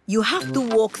slope, you have to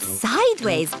walk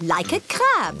sideways like a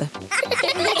crab.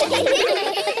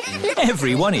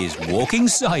 Everyone is walking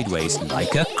sideways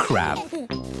like a crab.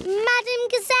 Madame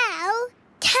Gazelle,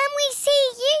 can we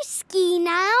see you ski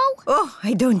now? Oh,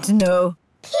 I don't know.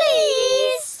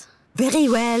 Please? Very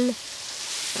well.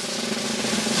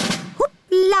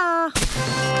 Hoopla!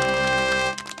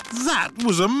 That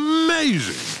was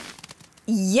amazing.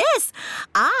 Yes,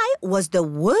 I was the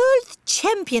world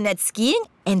champion at skiing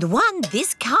and won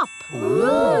this cup.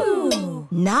 Ooh.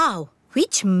 Now,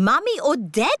 which mummy or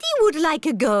daddy would like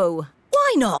a go?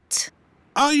 Why not?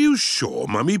 Are you sure,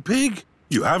 Mummy Pig?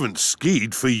 You haven't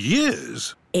skied for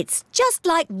years. It's just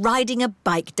like riding a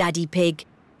bike, Daddy Pig.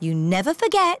 You never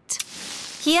forget.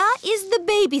 Here is the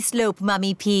baby slope,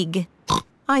 Mummy Pig.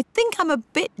 I think I'm a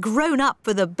bit grown up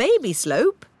for the baby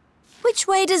slope. Which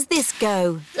way does this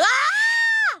go?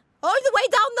 Ah! All the way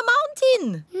down the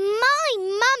mountain. My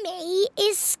mummy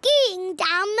is skiing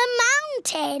down the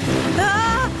mountain.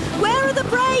 Ah! Where are the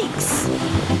brakes?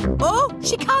 Oh,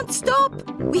 she can't stop.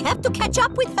 We have to catch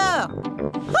up with her.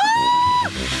 Ah!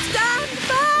 Stand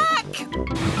back!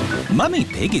 Mummy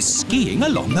Pig is skiing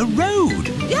along the road.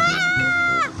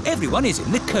 Ah! Everyone is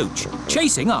in the coach,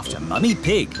 chasing after Mummy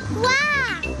Pig.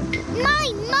 Wow!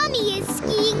 My mummy is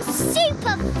skiing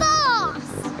super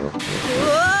fast.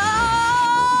 Whoa!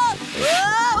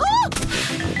 Whoa!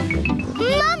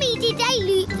 Mummy did a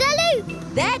loop-the-loop.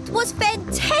 That was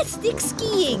fantastic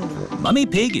skiing. Mummy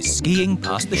Pig is skiing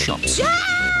past the shops.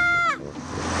 Ah!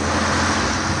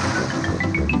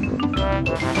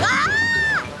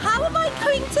 Ah! How am I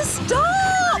going to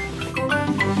stop?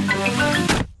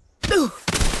 Ooh.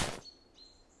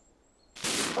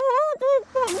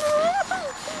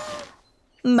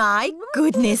 My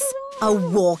goodness, a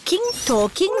walking,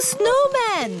 talking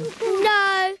snowman.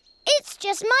 No, it's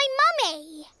just my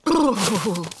mummy.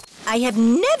 I have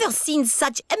never seen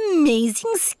such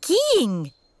amazing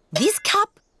skiing. This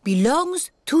cup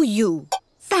belongs to you.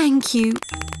 Thank you.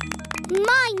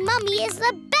 My mummy is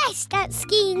the best at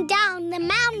skiing down the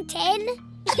mountain.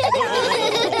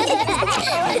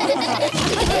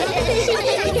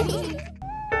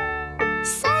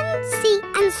 Sun, sea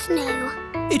and snow.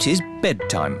 It is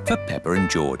bedtime for Peppa and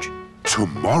George.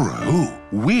 Tomorrow,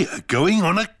 we're going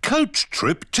on a coach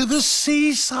trip to the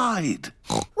seaside.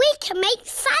 We can make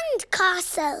sand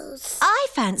castles. I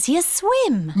fancy a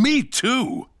swim. Me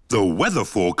too. The weather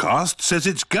forecast says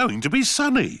it's going to be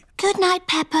sunny. Good night,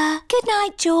 Peppa. Good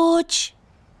night, George.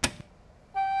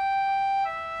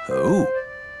 Oh,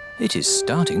 it is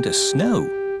starting to snow.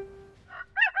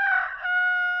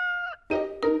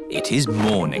 It is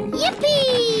morning.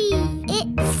 Yippee!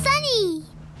 It's sunny.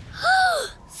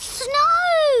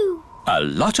 Snow! A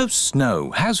lot of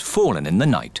snow has fallen in the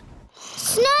night.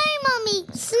 Snow, Mummy!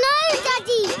 Snow,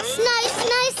 Daddy! Snow,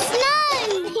 snow, snow!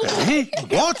 Eh?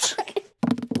 What?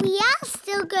 We are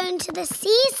still going to the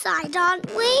seaside,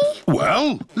 aren't we?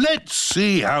 Well, let's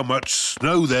see how much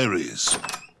snow there is.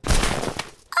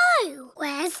 Oh,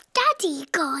 where's Daddy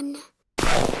gone?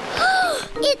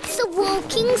 It's a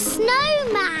walking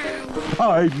snowman.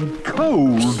 I'm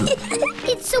cold.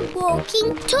 It's a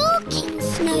walking, talking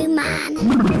snowman.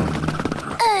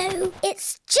 Oh,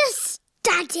 it's just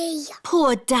Daddy.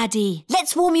 Poor Daddy.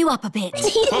 Let's warm you up a bit.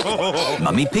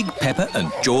 Mummy Pig, Peppa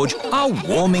and George are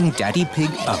warming Daddy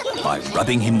Pig up by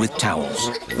rubbing him with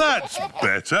towels. That's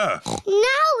better.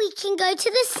 Now we can go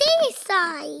to the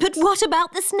seaside. But what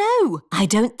about the snow? I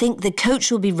don't think the coach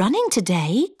will be running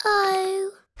today.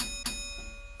 Oh.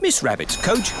 Miss Rabbit's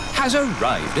coach has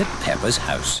arrived at Peppa's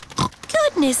house.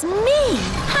 Goodness me!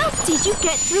 How did you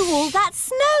get through all that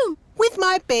snow? With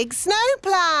my big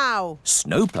snowplow.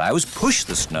 Snowplows push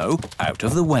the snow out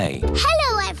of the way.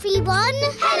 Hello, everyone.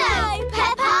 Hello,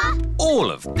 Peppa. All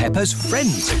of Peppa's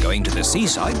friends are going to the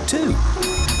seaside too.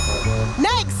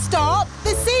 Next stop,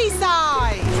 the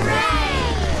seaside.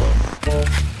 Hooray!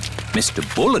 Mr.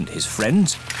 Bull and his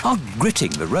friends are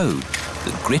gritting the road.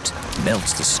 The grit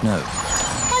melts the snow.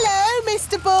 Hello,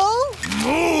 Mr. Bull.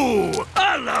 Moo!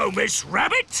 Hello, Miss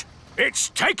Rabbit. It's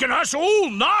taken us all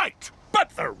night,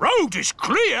 but the road is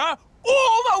clear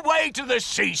all the way to the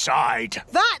seaside.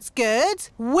 That's good.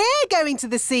 We're going to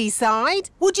the seaside.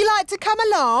 Would you like to come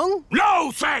along?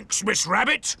 No, thanks, Miss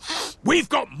Rabbit. We've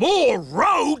got more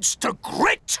roads to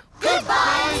grit.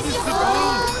 Goodbye, Mr.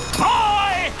 Bull.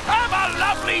 Bye! Have a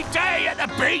lovely day at the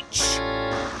beach.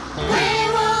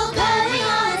 We're all going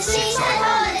on a seaside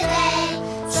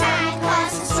holiday. Sand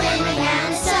castles swimming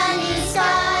and sunny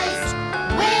skies.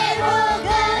 We're all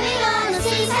going on a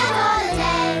seaside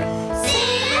holiday.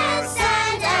 Sea and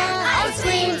sand and ice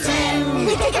cream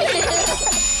too.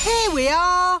 Here we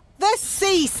are, the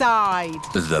seaside.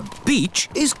 The beach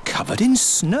is covered in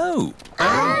snow.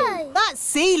 Oh. That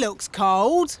sea looks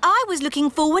cold. I was looking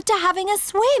forward to having a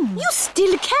swim. You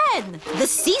still can. The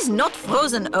sea's not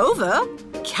frozen over.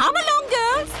 Come along,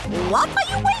 girls. What are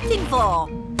you waiting for?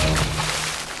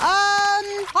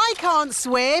 I can't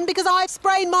swim because I've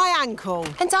sprained my ankle.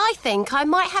 And I think I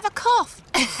might have a cough.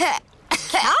 Come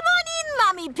on in,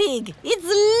 Mummy Pig. It's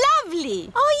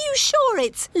lovely. Are you sure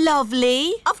it's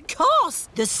lovely? Of course.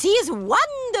 The sea is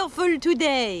wonderful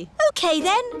today. OK,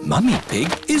 then. Mummy Pig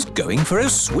is going for a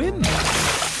swim.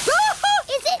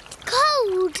 Is it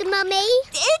cold, Mummy?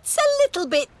 It's a little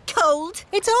bit cold.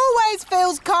 It always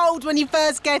feels cold when you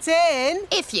first get in.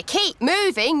 If you keep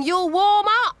moving, you'll warm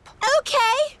up. OK,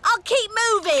 I'll keep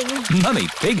moving. Mummy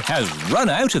Pig has run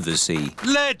out of the sea.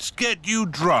 Let's get you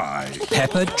dry.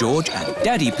 Peppa, George and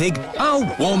Daddy Pig are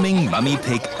warming Mummy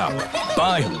Pig up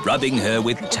by rubbing her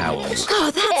with towels. Oh,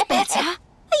 that's better.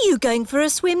 Are you going for a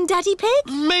swim, Daddy Pig?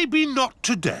 Maybe not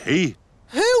today.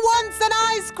 Who wants an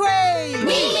ice cream?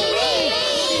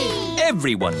 Me!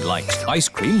 Everyone likes ice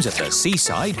creams at the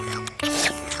seaside.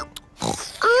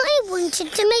 I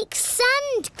wanted to make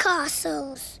sand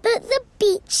castles, but the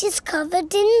beach is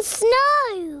covered in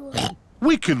snow.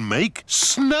 We can make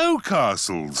snow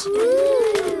castles.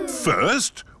 Ooh.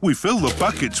 First, we fill the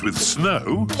buckets with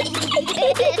snow.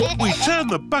 We turn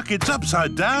the buckets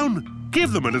upside down,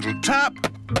 give them a little tap,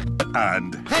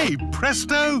 and hey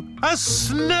presto, a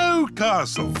snow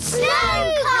castle.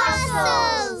 Snow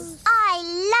castles! I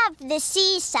love the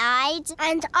seaside.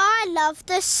 And I love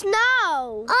the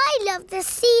snow. I of the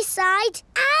seaside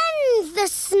and the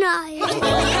snow.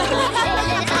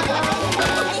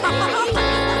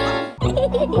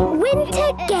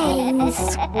 Winter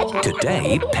games.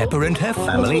 Today, Peppa and her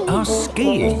family are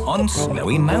skiing on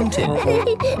Snowy Mountain.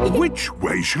 Which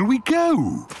way shall we go?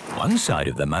 One side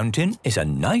of the mountain is a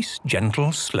nice,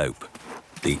 gentle slope.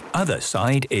 The other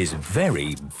side is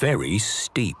very, very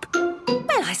steep.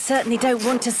 Well, I certainly don't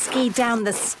want to ski down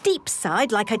the steep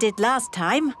side like I did last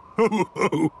time.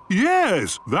 Oh,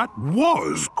 yes, that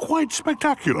was quite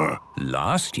spectacular.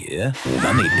 Last year,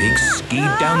 Mummy Pig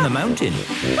skied down the mountain,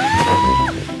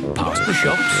 past the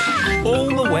shops, all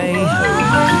the way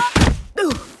home.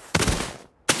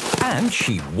 And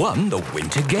she won the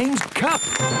Winter Games Cup.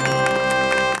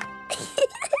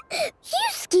 You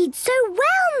skied so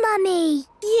well, Mummy.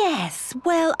 Yes,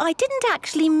 well, I didn't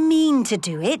actually mean to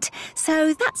do it,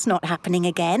 so that's not happening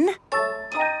again.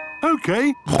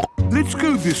 OK, let's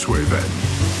go this way then.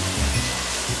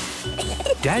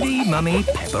 Daddy, Mummy,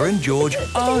 Peppa and George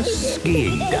are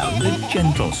skiing down the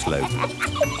gentle slope.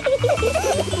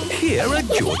 Here are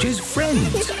George's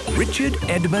friends, Richard,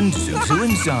 Edmund, Zuzu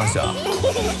and Zaza.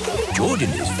 George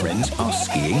and his friends are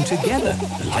skiing together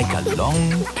like a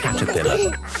long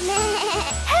caterpillar.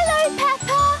 Hello,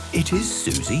 Peppa. It is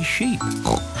Susie Sheep.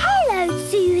 Hello,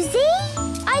 Susie.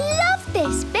 I love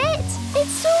this bit.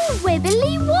 It's all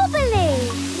wibbly-wobbly.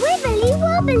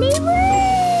 Wibbly-wobbly-woo!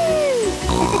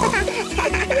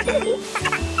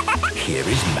 Here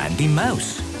is Mandy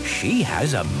Mouse. She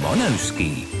has a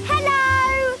mono-ski.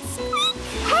 Hello!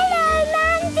 Hello,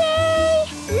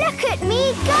 Mandy! Look at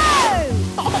me go!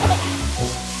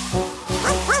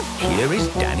 Here is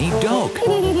Danny Dog.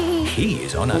 He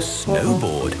is on a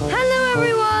snowboard. Hello,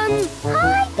 everyone!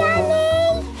 Hi,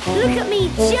 Danny! Look at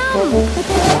me jump!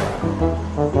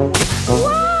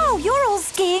 Wow, you're all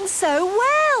skiing so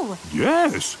well!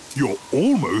 Yes, you're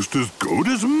almost as good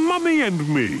as Mummy and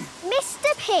me.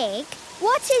 Mr. Pig,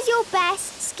 what is your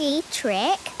best ski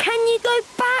trick? Can you go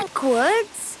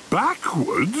backwards?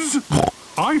 Backwards?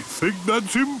 I think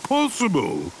that's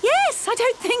impossible. Yes, I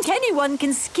don't think anyone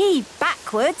can ski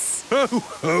backwards. Ho,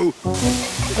 ho.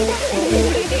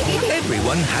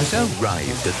 Everyone has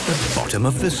arrived at the bottom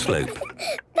of the slope.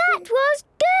 That was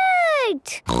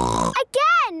good!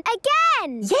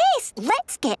 Again! Yes,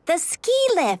 let's get the ski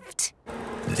lift.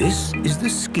 This is the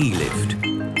ski lift.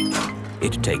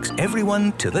 It takes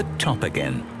everyone to the top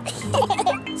again.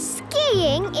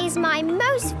 Skiing is my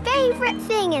most favourite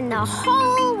thing in the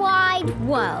whole wide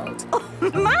world. Oh,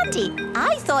 Mandy,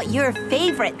 I thought your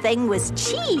favourite thing was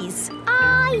cheese.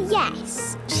 Ah,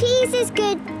 yes. Cheese is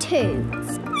good too.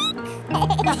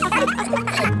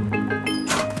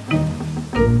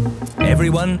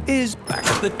 Everyone is back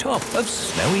at the top of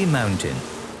Snowy Mountain.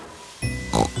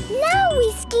 Now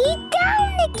we ski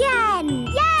down again!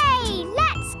 Yay!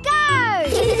 Let's go!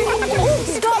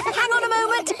 Stop, hang on a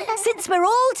moment. Since we're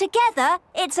all together,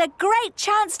 it's a great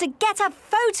chance to get a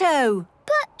photo.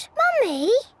 But,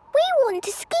 Mummy, we want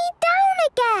to ski down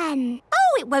again.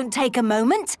 Oh, it won't take a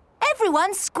moment.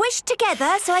 Everyone squish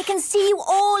together so I can see you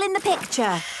all in the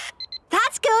picture.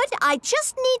 That's good. I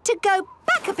just need to go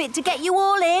back a bit to get you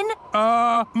all in.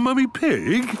 Mummy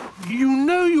Pig, you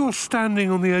know you're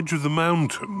standing on the edge of the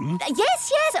mountain.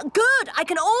 Yes, good. I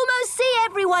can almost see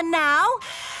everyone now.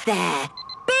 There.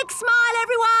 Big smile,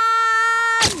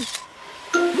 everyone!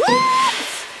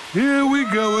 Whoops! Here we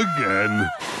go again.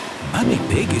 Mummy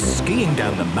Pig is skiing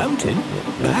down the mountain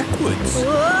backwards.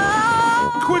 Whoa!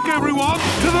 Quick, everyone,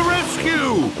 to the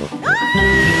rescue!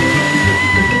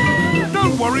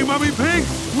 Don't worry, Mummy Pig.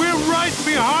 We're right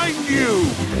behind you.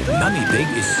 Mummy Pig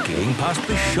is skiing past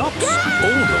the shops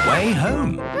all the way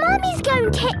home. Mummy's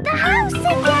going to hit the house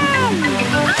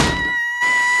again.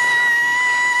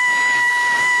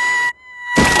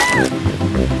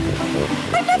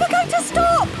 I'm never going to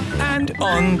stop. And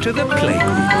on to the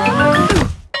playground.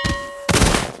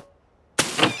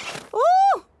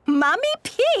 Oh, Mummy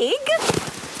Pig.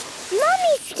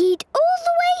 Mummy skied all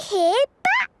the way here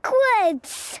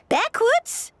backwards.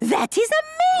 Backwards? That is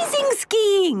amazing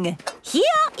skiing.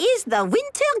 Here is the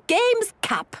Winter Games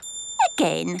Cup.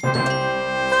 Again.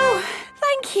 Oh,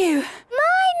 thank you.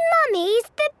 My mummy's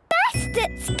the best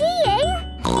at skiing.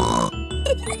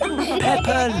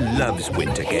 Peppa loves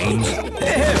winter games.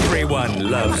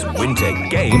 Everyone loves winter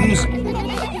games.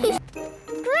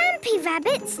 Grampy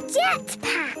Rabbit's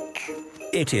jetpack.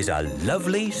 It is a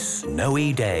lovely,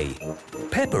 snowy day.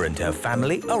 Peppa and her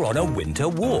family are on a winter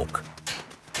walk.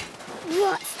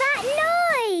 What's that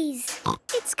noise?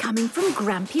 It's coming from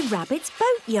Grampy Rabbit's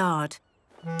boatyard.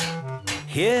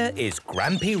 Here is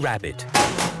Grampy Rabbit.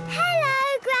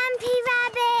 Hello, Grampy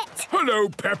Rabbit. Hello,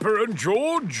 Peppa and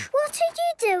George. What are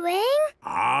you doing?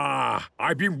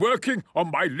 I've been working on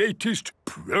my latest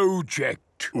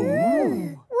project.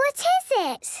 Ooh. What is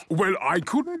it? Well, I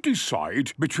couldn't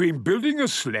decide between building a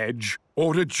sledge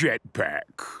or a jetpack.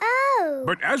 Oh.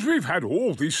 But as we've had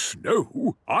all this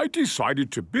snow, I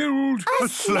decided to build a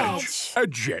sledge. A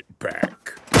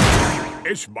jetpack.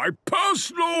 It's my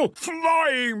personal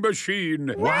flying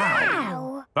machine.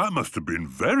 Wow! That must have been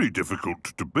very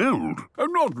difficult to build.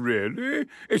 Not really.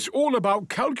 It's all about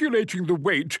calculating the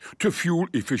weight to fuel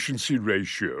efficiency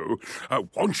ratio.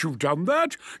 Once you've done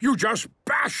that, you just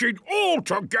bash it all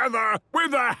together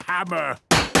with a hammer.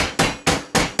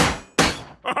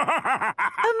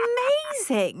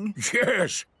 Amazing!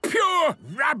 Yes, pure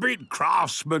rabbit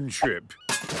craftsmanship.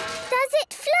 Does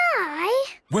it fly?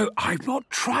 Well, I've not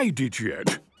tried it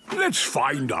yet. Let's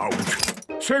find out.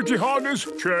 Safety harness,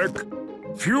 check.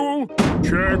 Fuel,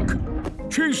 check.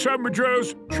 Cheese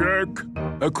sandwiches, check.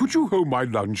 Could you hold my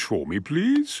lunch for me,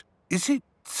 please? Is it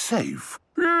safe?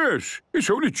 Yes, it's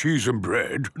only cheese and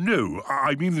bread. No,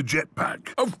 I mean the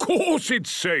jetpack. Of course it's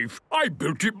safe. I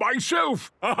built it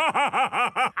myself.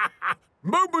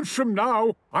 Moments from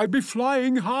now, I'll be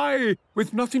flying high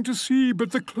with nothing to see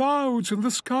but the clouds and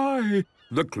the sky.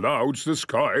 The clouds, the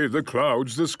sky, the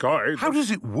clouds, the sky. How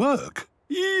does it work?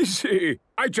 Easy.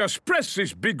 I just press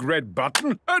this big red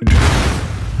button and...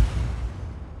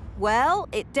 Well,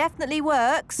 it definitely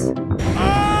works.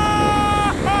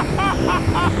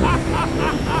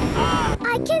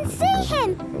 I can see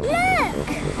him. Look.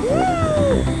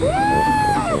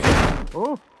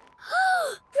 Oh.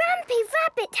 Grampy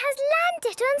Rabbit has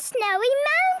landed on Snowy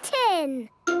Mountain.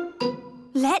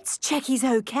 Let's check he's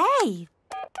okay.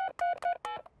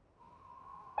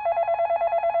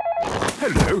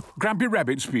 Hello, Grampy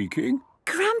Rabbit speaking.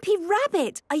 Grampy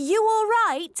Rabbit, are you all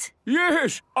right?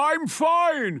 Yes, I'm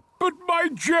fine, but my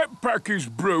jetpack is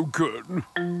broken.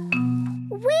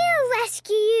 We'll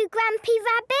rescue you, Grampy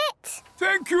Rabbit.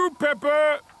 Thank you,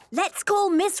 Peppa. Let's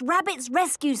call Miss Rabbit's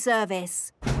rescue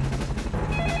service.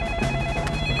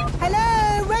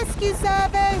 Hello, rescue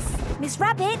service. Miss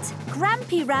Rabbit,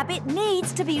 Grampy Rabbit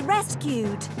needs to be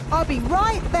rescued. I'll be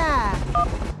right there.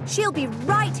 She'll be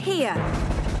right here.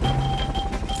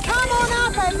 Come on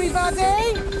up,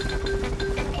 everybody.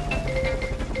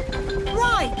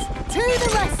 Right, to the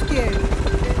rescue.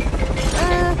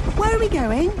 Where are we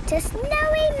going? To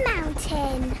Snowy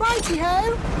Mountain.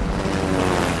 Righty-ho.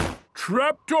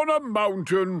 Trapped on a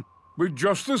mountain with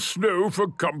just the snow for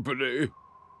company.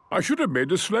 I should have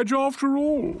made a sledge after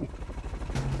all.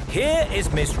 Here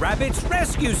is Miss Rabbit's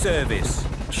rescue service.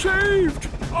 Saved!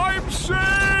 I'm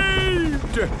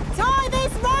saved! Tie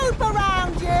this rope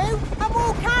around you and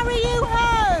we'll carry you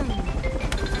home.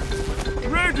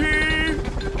 Ready!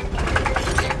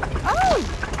 Oh,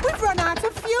 we've run out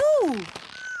of fuel.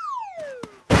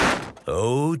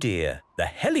 Oh dear, the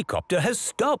helicopter has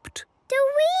stopped. Do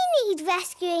we need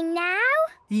rescuing now?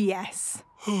 Yes.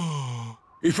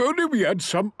 If only we had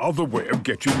some other way of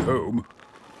getting home.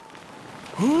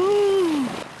 We're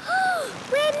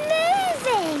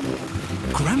moving!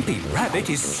 Grampy Rabbit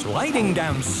is sliding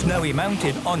down Snowy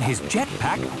Mountain on his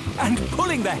jetpack and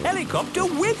pulling the helicopter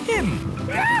with him.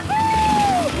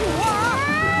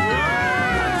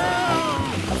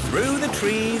 Through the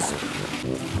trees,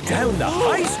 down the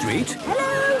high street.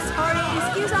 Hello, sorry,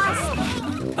 excuse us.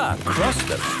 Across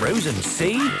the frozen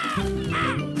sea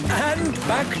and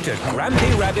back to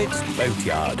Grampy Rabbit's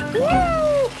boatyard.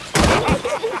 That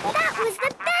was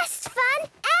the best fun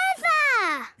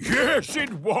ever! Yes,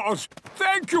 it was.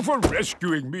 Thank you for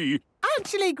rescuing me.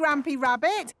 Actually, Grampy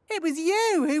Rabbit, it was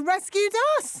you who rescued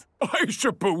us. I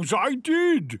suppose I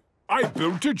did. I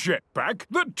built a jetpack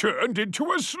that turned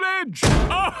into a sledge.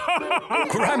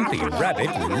 Grampy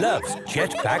Rabbit loves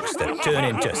jetpacks that turn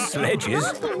into sledges.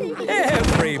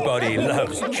 Everybody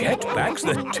loves jetpacks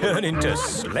that turn into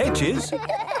sledges.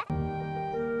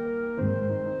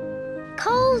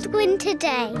 Cold winter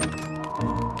day.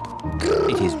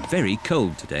 It is very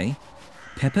cold today.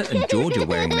 Peppa and George are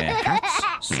wearing their hats,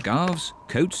 scarves,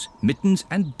 coats, mittens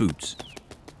and boots.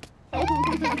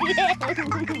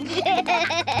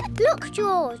 Look,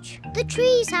 George, the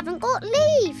trees haven't got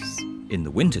leaves. In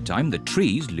the wintertime, the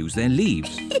trees lose their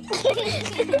leaves.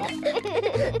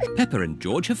 Peppa and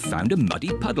George have found a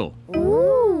muddy puddle.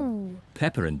 Ooh.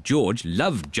 Peppa and George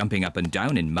love jumping up and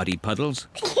down in muddy puddles.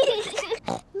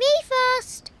 Me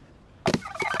first.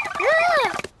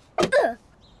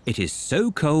 It is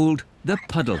so cold, the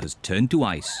puddle has turned to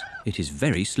ice. It is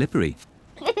very slippery.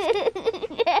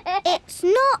 It's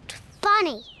not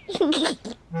funny.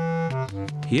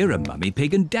 Here are Mummy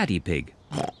Pig and Daddy Pig.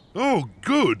 Oh,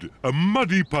 good. A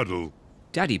muddy puddle.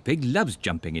 Daddy Pig loves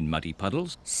jumping in muddy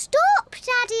puddles. Stop,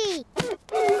 Daddy!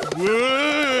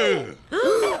 Whoa!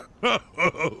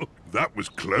 That was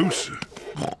close.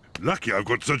 Lucky I've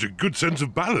got such a good sense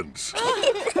of balance.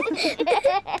 Daddy,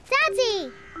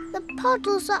 the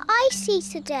puddles are icy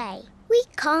today. We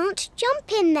can't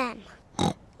jump in them.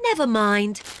 Never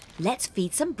mind. Let's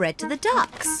feed some bread to the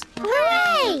ducks.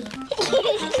 Hooray!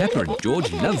 Peppa and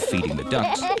George love feeding the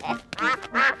ducks.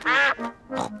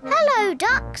 Hello,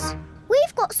 ducks.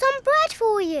 We've got some bread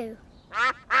for you.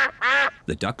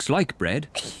 The ducks like bread.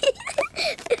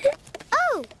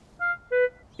 Oh!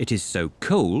 It is so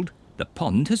cold, the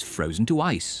pond has frozen to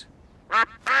ice.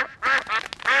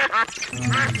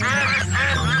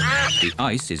 The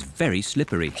ice is very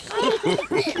slippery.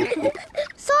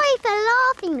 Sorry for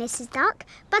laughing, Mrs. Duck,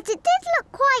 but it did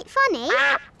look quite funny.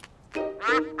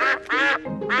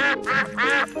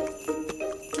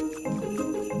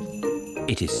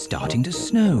 It is starting to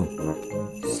snow.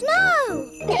 Snow!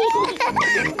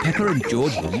 Peppa and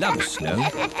George love snow.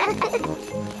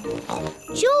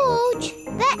 George,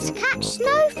 let's catch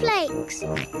snowflakes.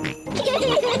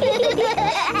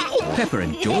 Peppa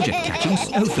and George are catching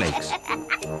snowflakes.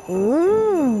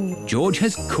 Ooh. George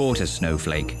has caught a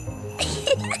snowflake.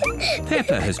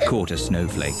 Peppa has caught a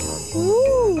snowflake.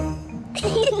 Ooh.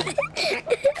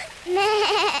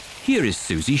 Here is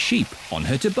Susie Sheep on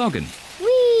her toboggan.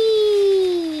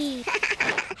 Whee!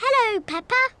 Hello,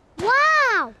 Peppa.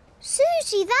 Wow!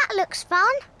 Susie, that looks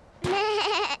fun.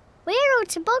 We're all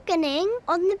tobogganing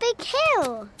on the big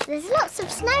hill. There's lots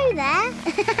of snow there.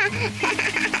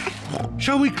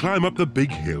 Shall we climb up the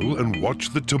big hill and watch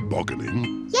the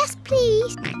tobogganing? Yes,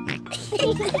 please.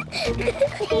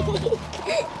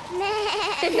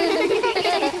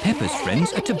 Peppa's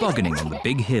friends are tobogganing on the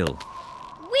big hill.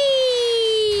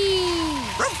 Whee!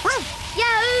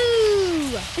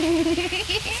 Yahoo!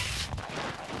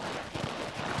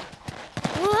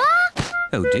 What?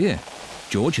 Oh dear,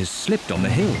 George has slipped on the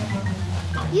hill.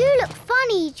 You look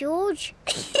funny, George.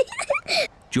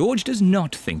 George does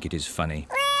not think it is funny.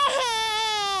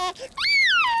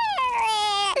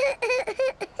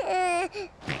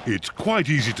 It's quite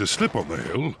easy to slip on the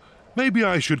hill. Maybe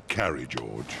I should carry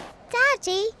George.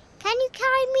 Daddy, can you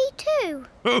carry me too?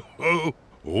 Oh,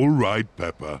 all right,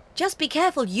 Peppa. Just be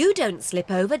careful you don't slip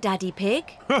over, Daddy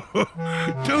Pig.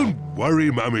 Don't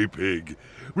worry, Mummy Pig.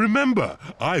 Remember,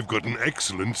 I've got an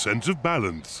excellent sense of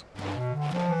balance.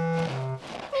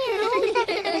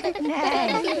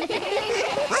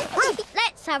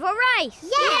 Let's have a race.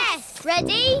 Yes!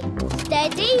 Ready,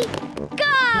 steady,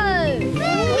 go!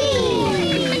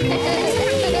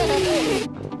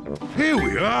 Here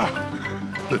we are,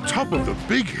 the top of the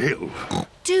big hill.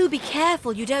 Do be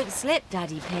careful you don't slip,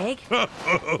 Daddy Pig.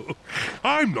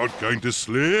 I'm not going to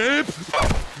slip.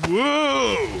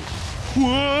 Whoa!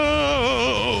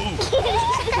 Whoa!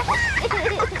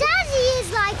 Daddy is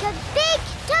like a big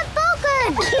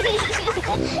toboggan.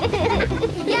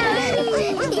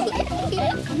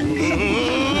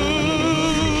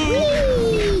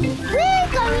 We're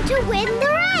going to win the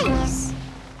race.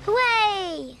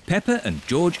 Hooray! Peppa and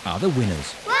George are the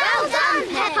winners. Well done,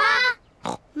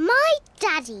 Peppa. My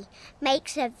daddy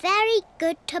makes a very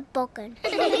good toboggan.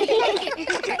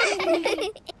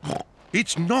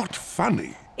 It's not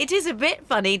funny. It is a bit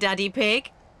funny, Daddy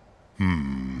Pig.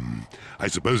 I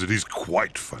suppose it is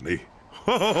quite funny.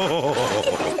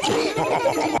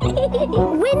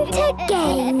 Winter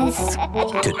games.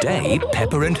 Today,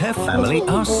 Peppa and her family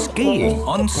are skiing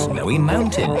on Snowy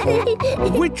Mountain.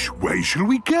 Which way shall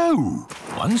we go?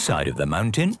 One side of the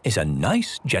mountain is a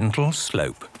nice, gentle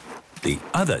slope. The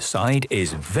other side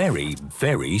is very,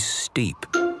 very steep.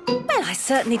 Well, I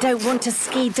certainly don't want to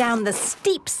ski down the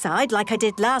steep side like I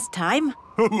did last time.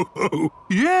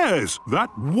 Yes,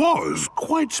 that was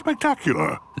quite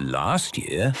spectacular. Last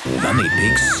year, Mummy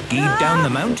Pig skied down the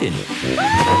mountain,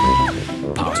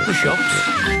 past the shops,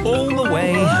 all the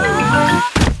way home.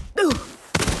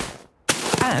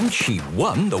 And she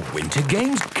won the Winter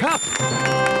Games Cup.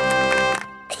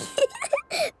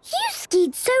 You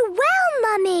skied so well,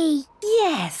 Mummy.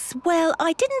 Yes, well,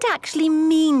 I didn't actually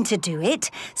mean to do it,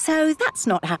 so that's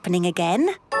not happening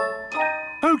again.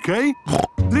 OK,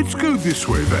 let's go this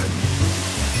way then.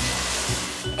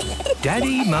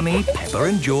 Daddy, Mummy, Peppa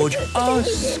and George are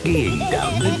skiing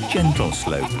down the gentle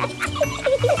slope.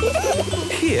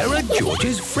 Here are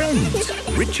George's friends,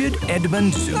 Richard,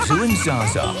 Edmund, Zuzu and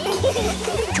Zaza.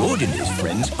 George and his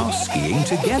friends are skiing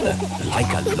together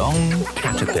like a long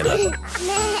caterpillar.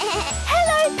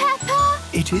 Hello, Peppa.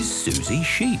 It is Susie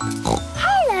Sheep.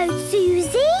 Hello,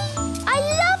 Susie. I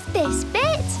love this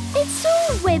bit. It's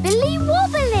all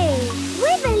wibbly-wobbly.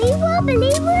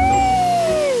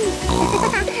 Wibbly-wobbly-woo!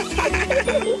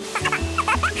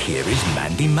 Here is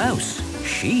Mandy Mouse.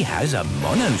 She has a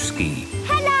monoski.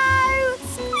 Hello!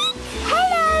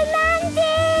 Hello,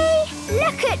 Mandy!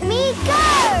 Look at me go!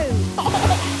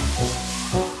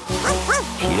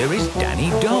 Here is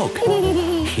Danny Dog.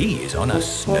 He is on a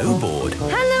snowboard.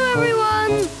 Hello,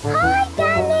 everyone. Hi,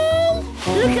 Danny.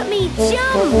 Look at me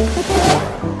jump.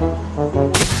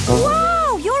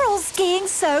 Wow, you're all skiing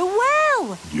so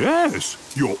well. Yes,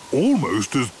 you're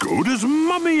almost as good as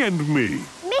Mummy and me.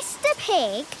 Mr.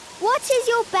 Pig, what is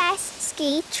your best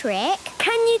ski trick?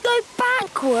 Can you go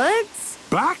backwards?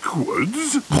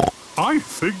 Backwards? I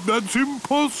think that's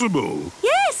impossible.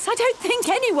 Yes, I don't think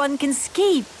anyone can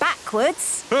ski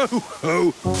backwards. Ho,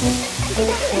 ho.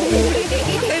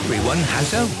 Everyone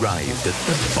has arrived at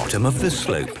the bottom of the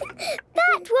slope.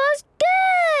 That was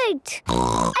good!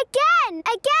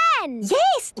 Again!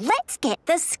 Yes, let's get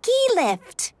the ski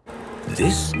lift.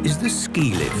 This is the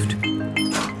ski lift.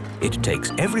 It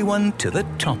takes everyone to the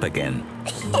top again.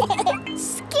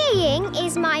 Skiing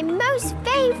is my most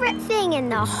favourite thing in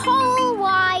the whole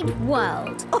wide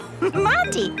world. Oh,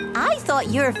 Mandy, I thought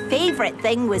your favourite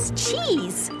thing was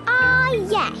cheese. Ah,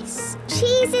 yes.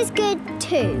 Cheese is good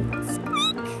too.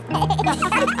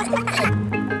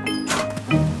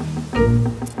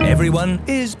 Everyone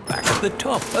is back at the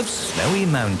top of Snowy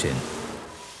Mountain.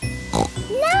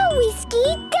 Now we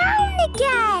ski down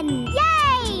again!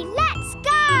 Yay! Let's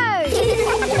go!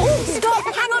 Stop,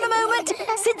 hang on a moment.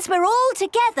 Since we're all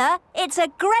together, it's a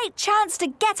great chance to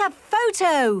get a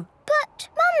photo. But,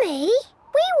 Mummy,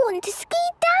 we want to ski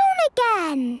down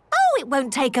again. Oh, it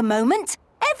won't take a moment.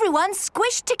 Everyone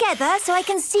squish together so I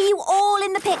can see you all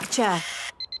in the picture.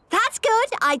 That's good.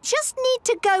 I just need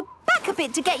to go back a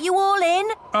bit to get you all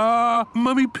in.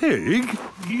 Mummy Pig,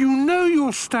 you know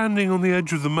you're standing on the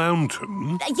edge of the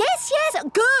mountain. Yes.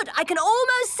 Good. I can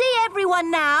almost see everyone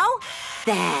now.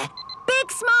 There.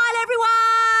 Big smile,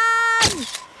 everyone!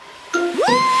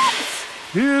 Whoops!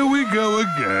 Here we go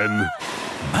again.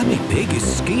 Mummy Pig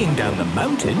is skiing down the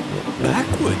mountain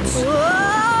backwards.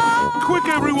 Whoa! Quick,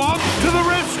 everyone, to the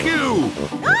rescue!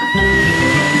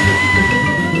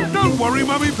 Don't worry,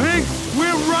 Mummy Pig.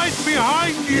 We're right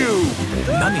behind you.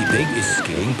 Mummy Pig is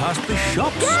skiing past the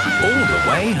shops all the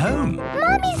way home.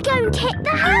 Mummy's going to hit the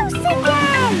house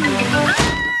again.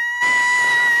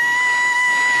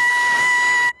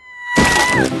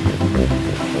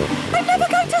 I'm never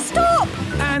going to stop!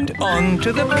 And on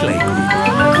to the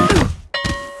playground.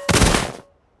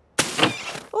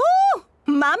 Oh,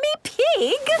 Mummy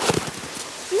Pig!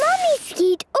 Mummy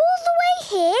skied all the way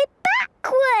here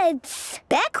backwards.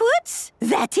 Backwards?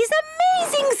 That is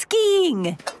amazing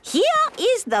skiing! Here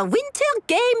is the Winter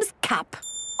Games Cup.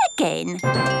 Again.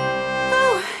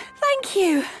 Oh, thank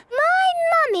you. My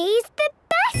mummy's the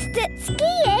best at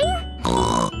skiing.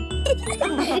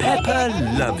 Peppa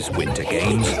loves winter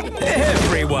games.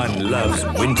 Everyone loves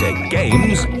winter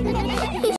games.